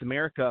North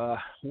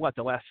America,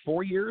 the last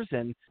 4 years,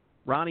 and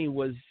Ronnie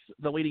was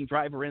the leading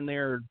driver in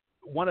there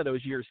one of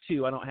those years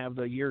too. I don't have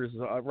the years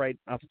right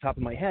off the top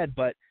of my head,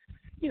 but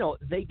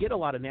they get a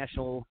lot of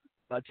national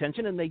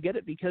attention, and they get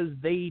it because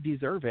they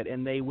deserve it,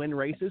 and they win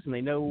races, and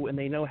they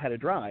know how to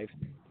drive.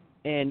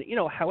 And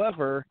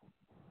however,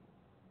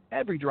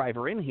 every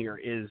driver in here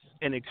is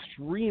an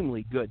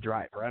extremely good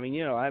driver. I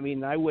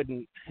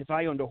wouldn't, if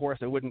I owned a horse,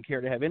 I wouldn't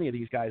care to have any of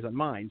these guys on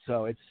mine.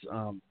 So it's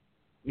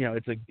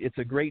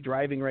a great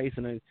driving race,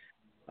 and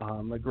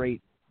a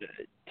great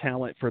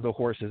talent for the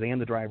horses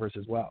and the drivers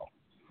as well.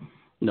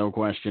 No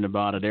question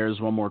about it. There's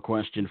one more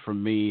question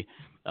from me.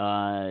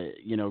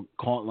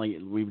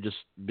 We've just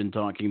been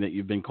talking that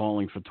you've been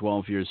calling for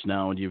 12 years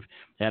now, and you've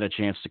had a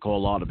chance to call a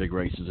lot of big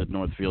races at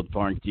Northfield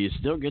Park. Do you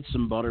still get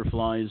some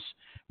butterflies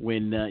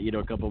when,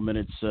 a couple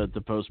minutes to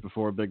post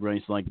before a big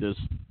race like this?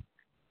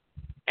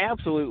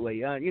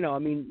 Absolutely.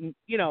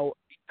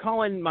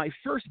 Calling my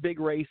first big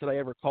race that I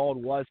ever called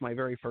was my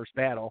very first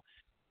battle.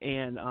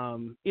 And,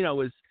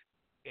 was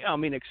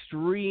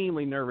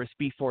extremely nervous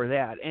before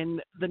that.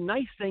 And the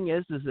nice thing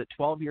is that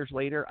 12 years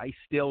later, I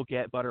still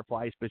get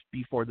butterflies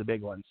before the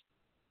big ones.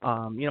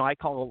 I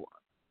call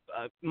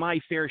my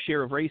fair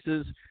share of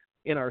races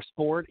in our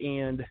sport,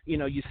 and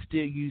you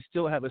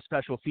still have a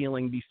special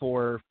feeling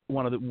before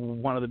one of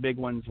the big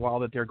ones while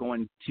that they're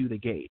going to the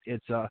gate.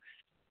 It's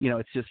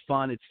it's just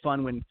fun. It's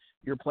fun when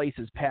your place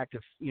is packed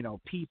of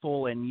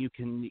people, and you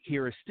can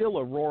hear still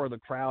a roar of the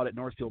crowd at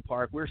Northfield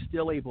Park. We're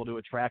still able to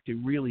attract a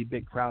really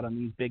big crowd on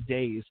these big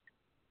days,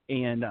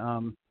 and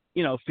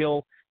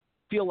feel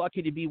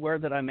lucky to be where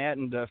that I'm at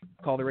and to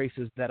call the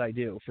races that I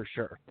do, for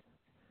sure.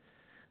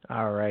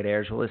 All right,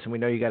 Ayers. Well, listen, we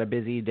know you got a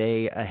busy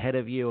day ahead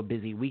of you, a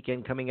busy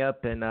weekend coming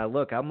up. And,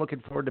 look, I'm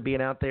looking forward to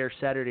being out there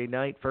Saturday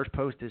night. First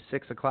post is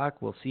 6 o'clock.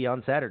 We'll see you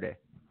on Saturday.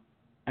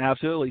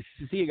 Absolutely.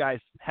 See you guys.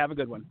 Have a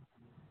good one.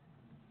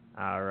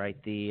 All right,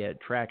 the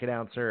track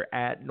announcer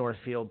at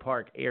Northfield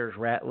Park, Ayers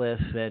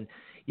Ratliff. And,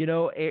 you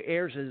know,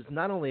 Ayers is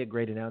not only a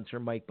great announcer,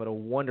 Mike, but a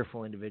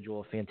wonderful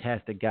individual, a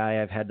fantastic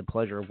guy. I've had the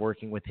pleasure of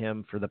working with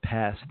him for the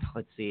past,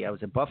 I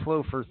was at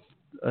Buffalo for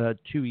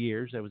 2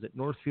 years. I was at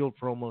Northfield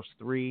for almost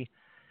 3.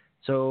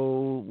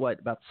 So,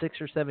 about 6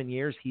 or 7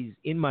 years? He's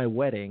in my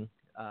wedding,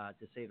 to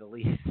say the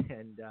least.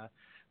 And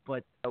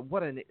but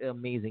what an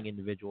amazing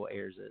individual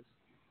Ayers is.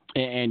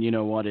 And you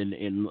know what?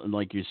 And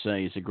like you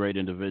say, he's a great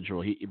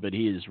individual. But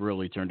he has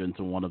really turned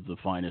into one of the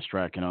finest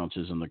track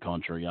announcers in the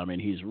country. I mean,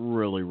 he's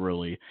really,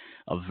 really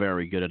a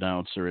very good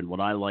announcer. And what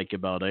I like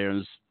about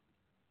Ayers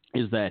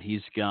is that he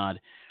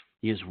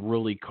has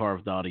really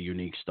carved out a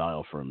unique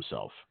style for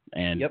himself.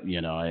 And,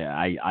 you know,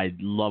 I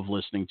love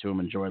listening to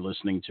him, enjoy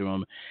listening to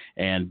him.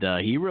 And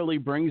he really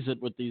brings it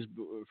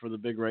for the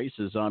big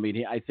races. I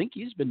mean, I think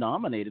he's been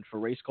nominated for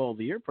Race Call of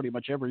the Year pretty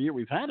much every year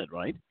we've had it,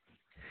 right?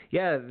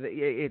 Yeah,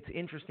 it's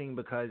interesting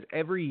because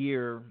every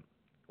year,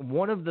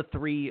 one of the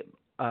 3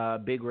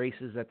 big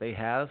races that they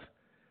have,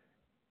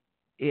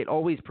 it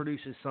always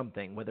produces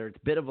something, whether it's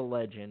Bit of a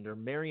Legend or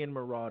Marion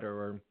Marauder,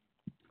 or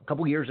a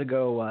couple years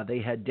ago they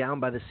had Down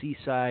by the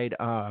Seaside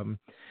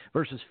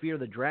versus Fear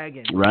the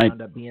Dragon. Right.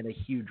 Wound up being a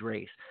huge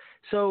race.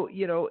 So,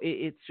 you know,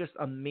 it's just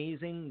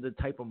amazing the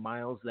type of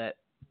miles that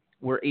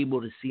we're able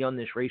to see on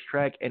this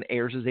racetrack, and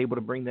Ayers is able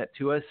to bring that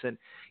to us. And,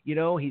 you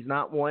know, he's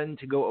not one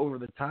to go over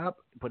the top,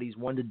 but he's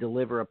one to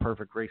deliver a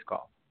perfect race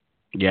call.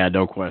 Yeah,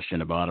 no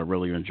question about it.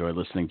 Really enjoy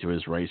listening to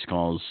his race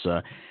calls.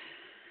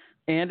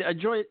 And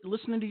enjoy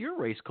listening to your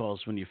race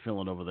calls when you're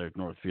filling over there at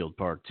Northfield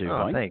Park, too. Oh,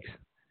 right? Thanks.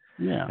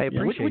 Yeah. I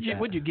appreciate that.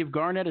 Would you give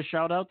Garnett a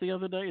shout-out the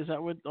other day? Is that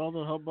what all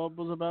the hubbub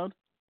was about?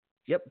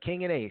 Yep,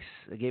 King and Ace.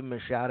 I gave him a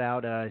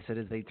shout-out. I said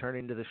as they turn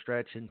into the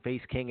stretch and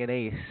face King and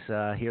Ace,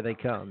 here they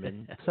come.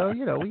 And so,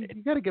 you know, you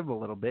got to give them a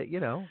little bit, you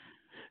know.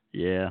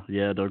 Yeah,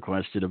 no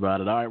question about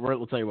it. All right,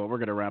 we'll tell you what, we're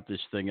going to wrap this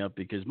thing up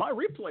because my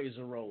replays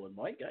are rolling,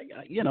 Mike.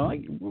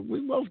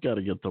 We both got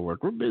to get to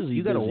work. We're busy.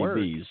 You got to work.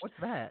 Bees. What's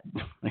that?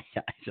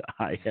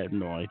 I have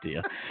no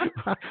idea.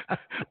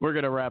 We're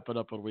going to wrap it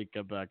up when we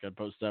come back on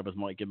Post Time with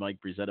Mike and Mike,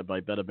 presented by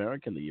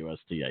BetAmerica and the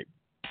USTA.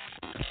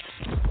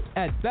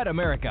 At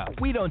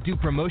BetAmerica, we don't do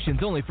promotions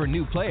only for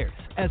new players.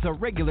 As a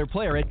regular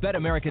player at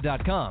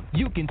BetAmerica.com,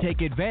 you can take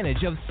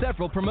advantage of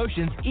several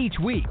promotions each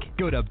week.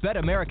 Go to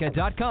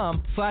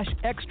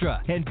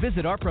BetAmerica.com/extra and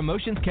visit our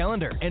promotions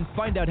calendar and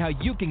find out how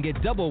you can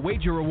get double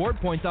wager reward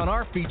points on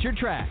our featured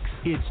tracks.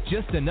 It's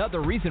just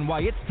another reason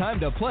why it's time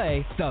to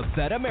play the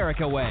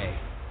BetAmerica way.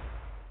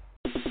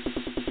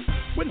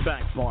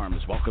 Winback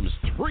Farms welcomes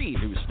 3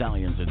 new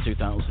stallions in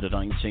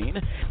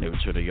 2019. New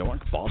to New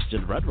York,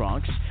 Boston Red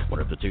Rocks,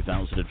 winner of the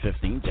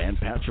 2015 Dan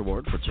Patch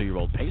Award for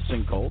 2-year-old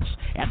pacing colts,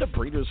 and a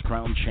Breeders'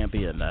 Crown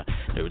champion.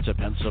 New to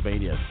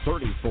Pennsylvania,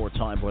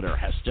 34-time winner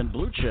Heston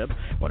Blue Chip,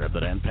 winner of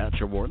the Dan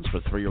Patch Awards for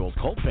 3-year-old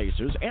colt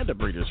pacers and a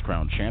Breeders'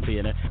 Crown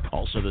champion.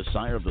 Also the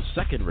sire of the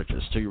second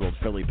richest 2-year-old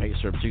filly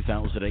pacer of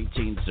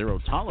 2018, Zero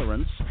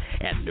Tolerance.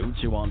 And new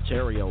to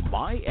Ontario,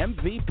 My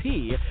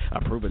MVP,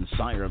 a proven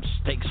sire of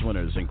stakes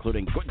winners,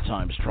 including Good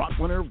Times Trot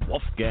winner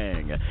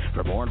Wolfgang.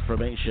 For more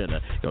information,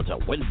 go to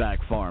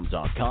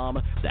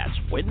winbackfarm.com. That's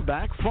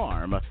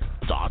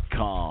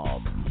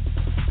winbackfarm.com.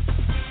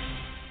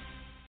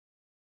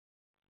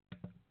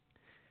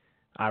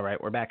 All right,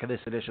 we're back at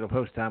this edition of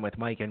Post Time with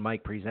Mike and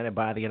Mike, presented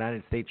by the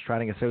United States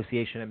Trotting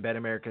Association and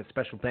BetAmerica.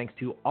 Special thanks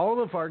to all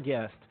of our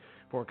guests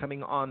for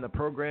coming on the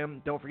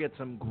program. Don't forget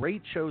some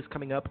great shows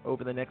coming up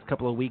over the next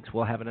couple of weeks.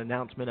 We'll have an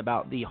announcement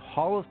about the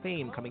Hall of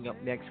Fame coming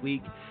up next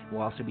week.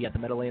 We'll also be at the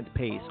Meadowlands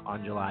Pace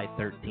on July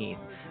 13th.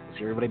 We'll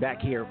see everybody back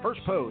here.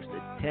 First post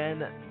at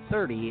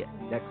 10:30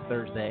 next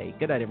Thursday.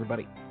 Good night,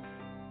 everybody.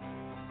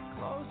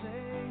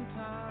 Closing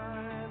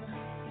time.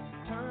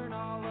 Turn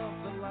all of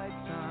the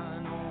lights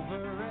on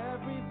over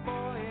every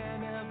boy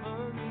and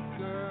every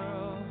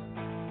girl.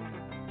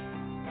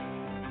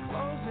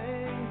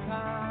 Closing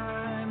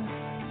time.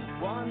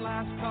 One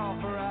last call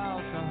for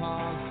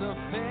alcohol, so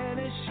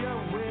finish your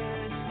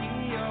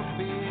whiskey or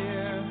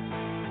beer.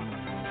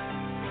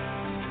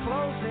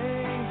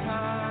 Closing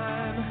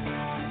time.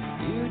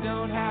 You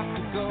don't have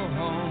to go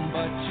home,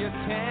 but you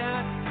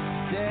can't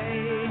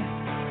stay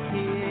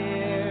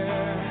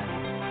here.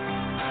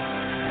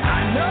 I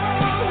know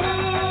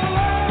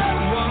who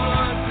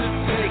wants to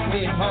take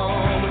me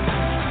home.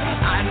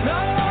 I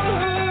know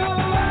who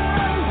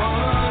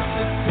wants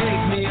to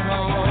take me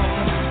home.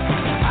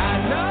 I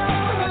know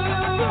who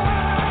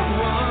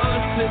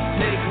wants to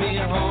take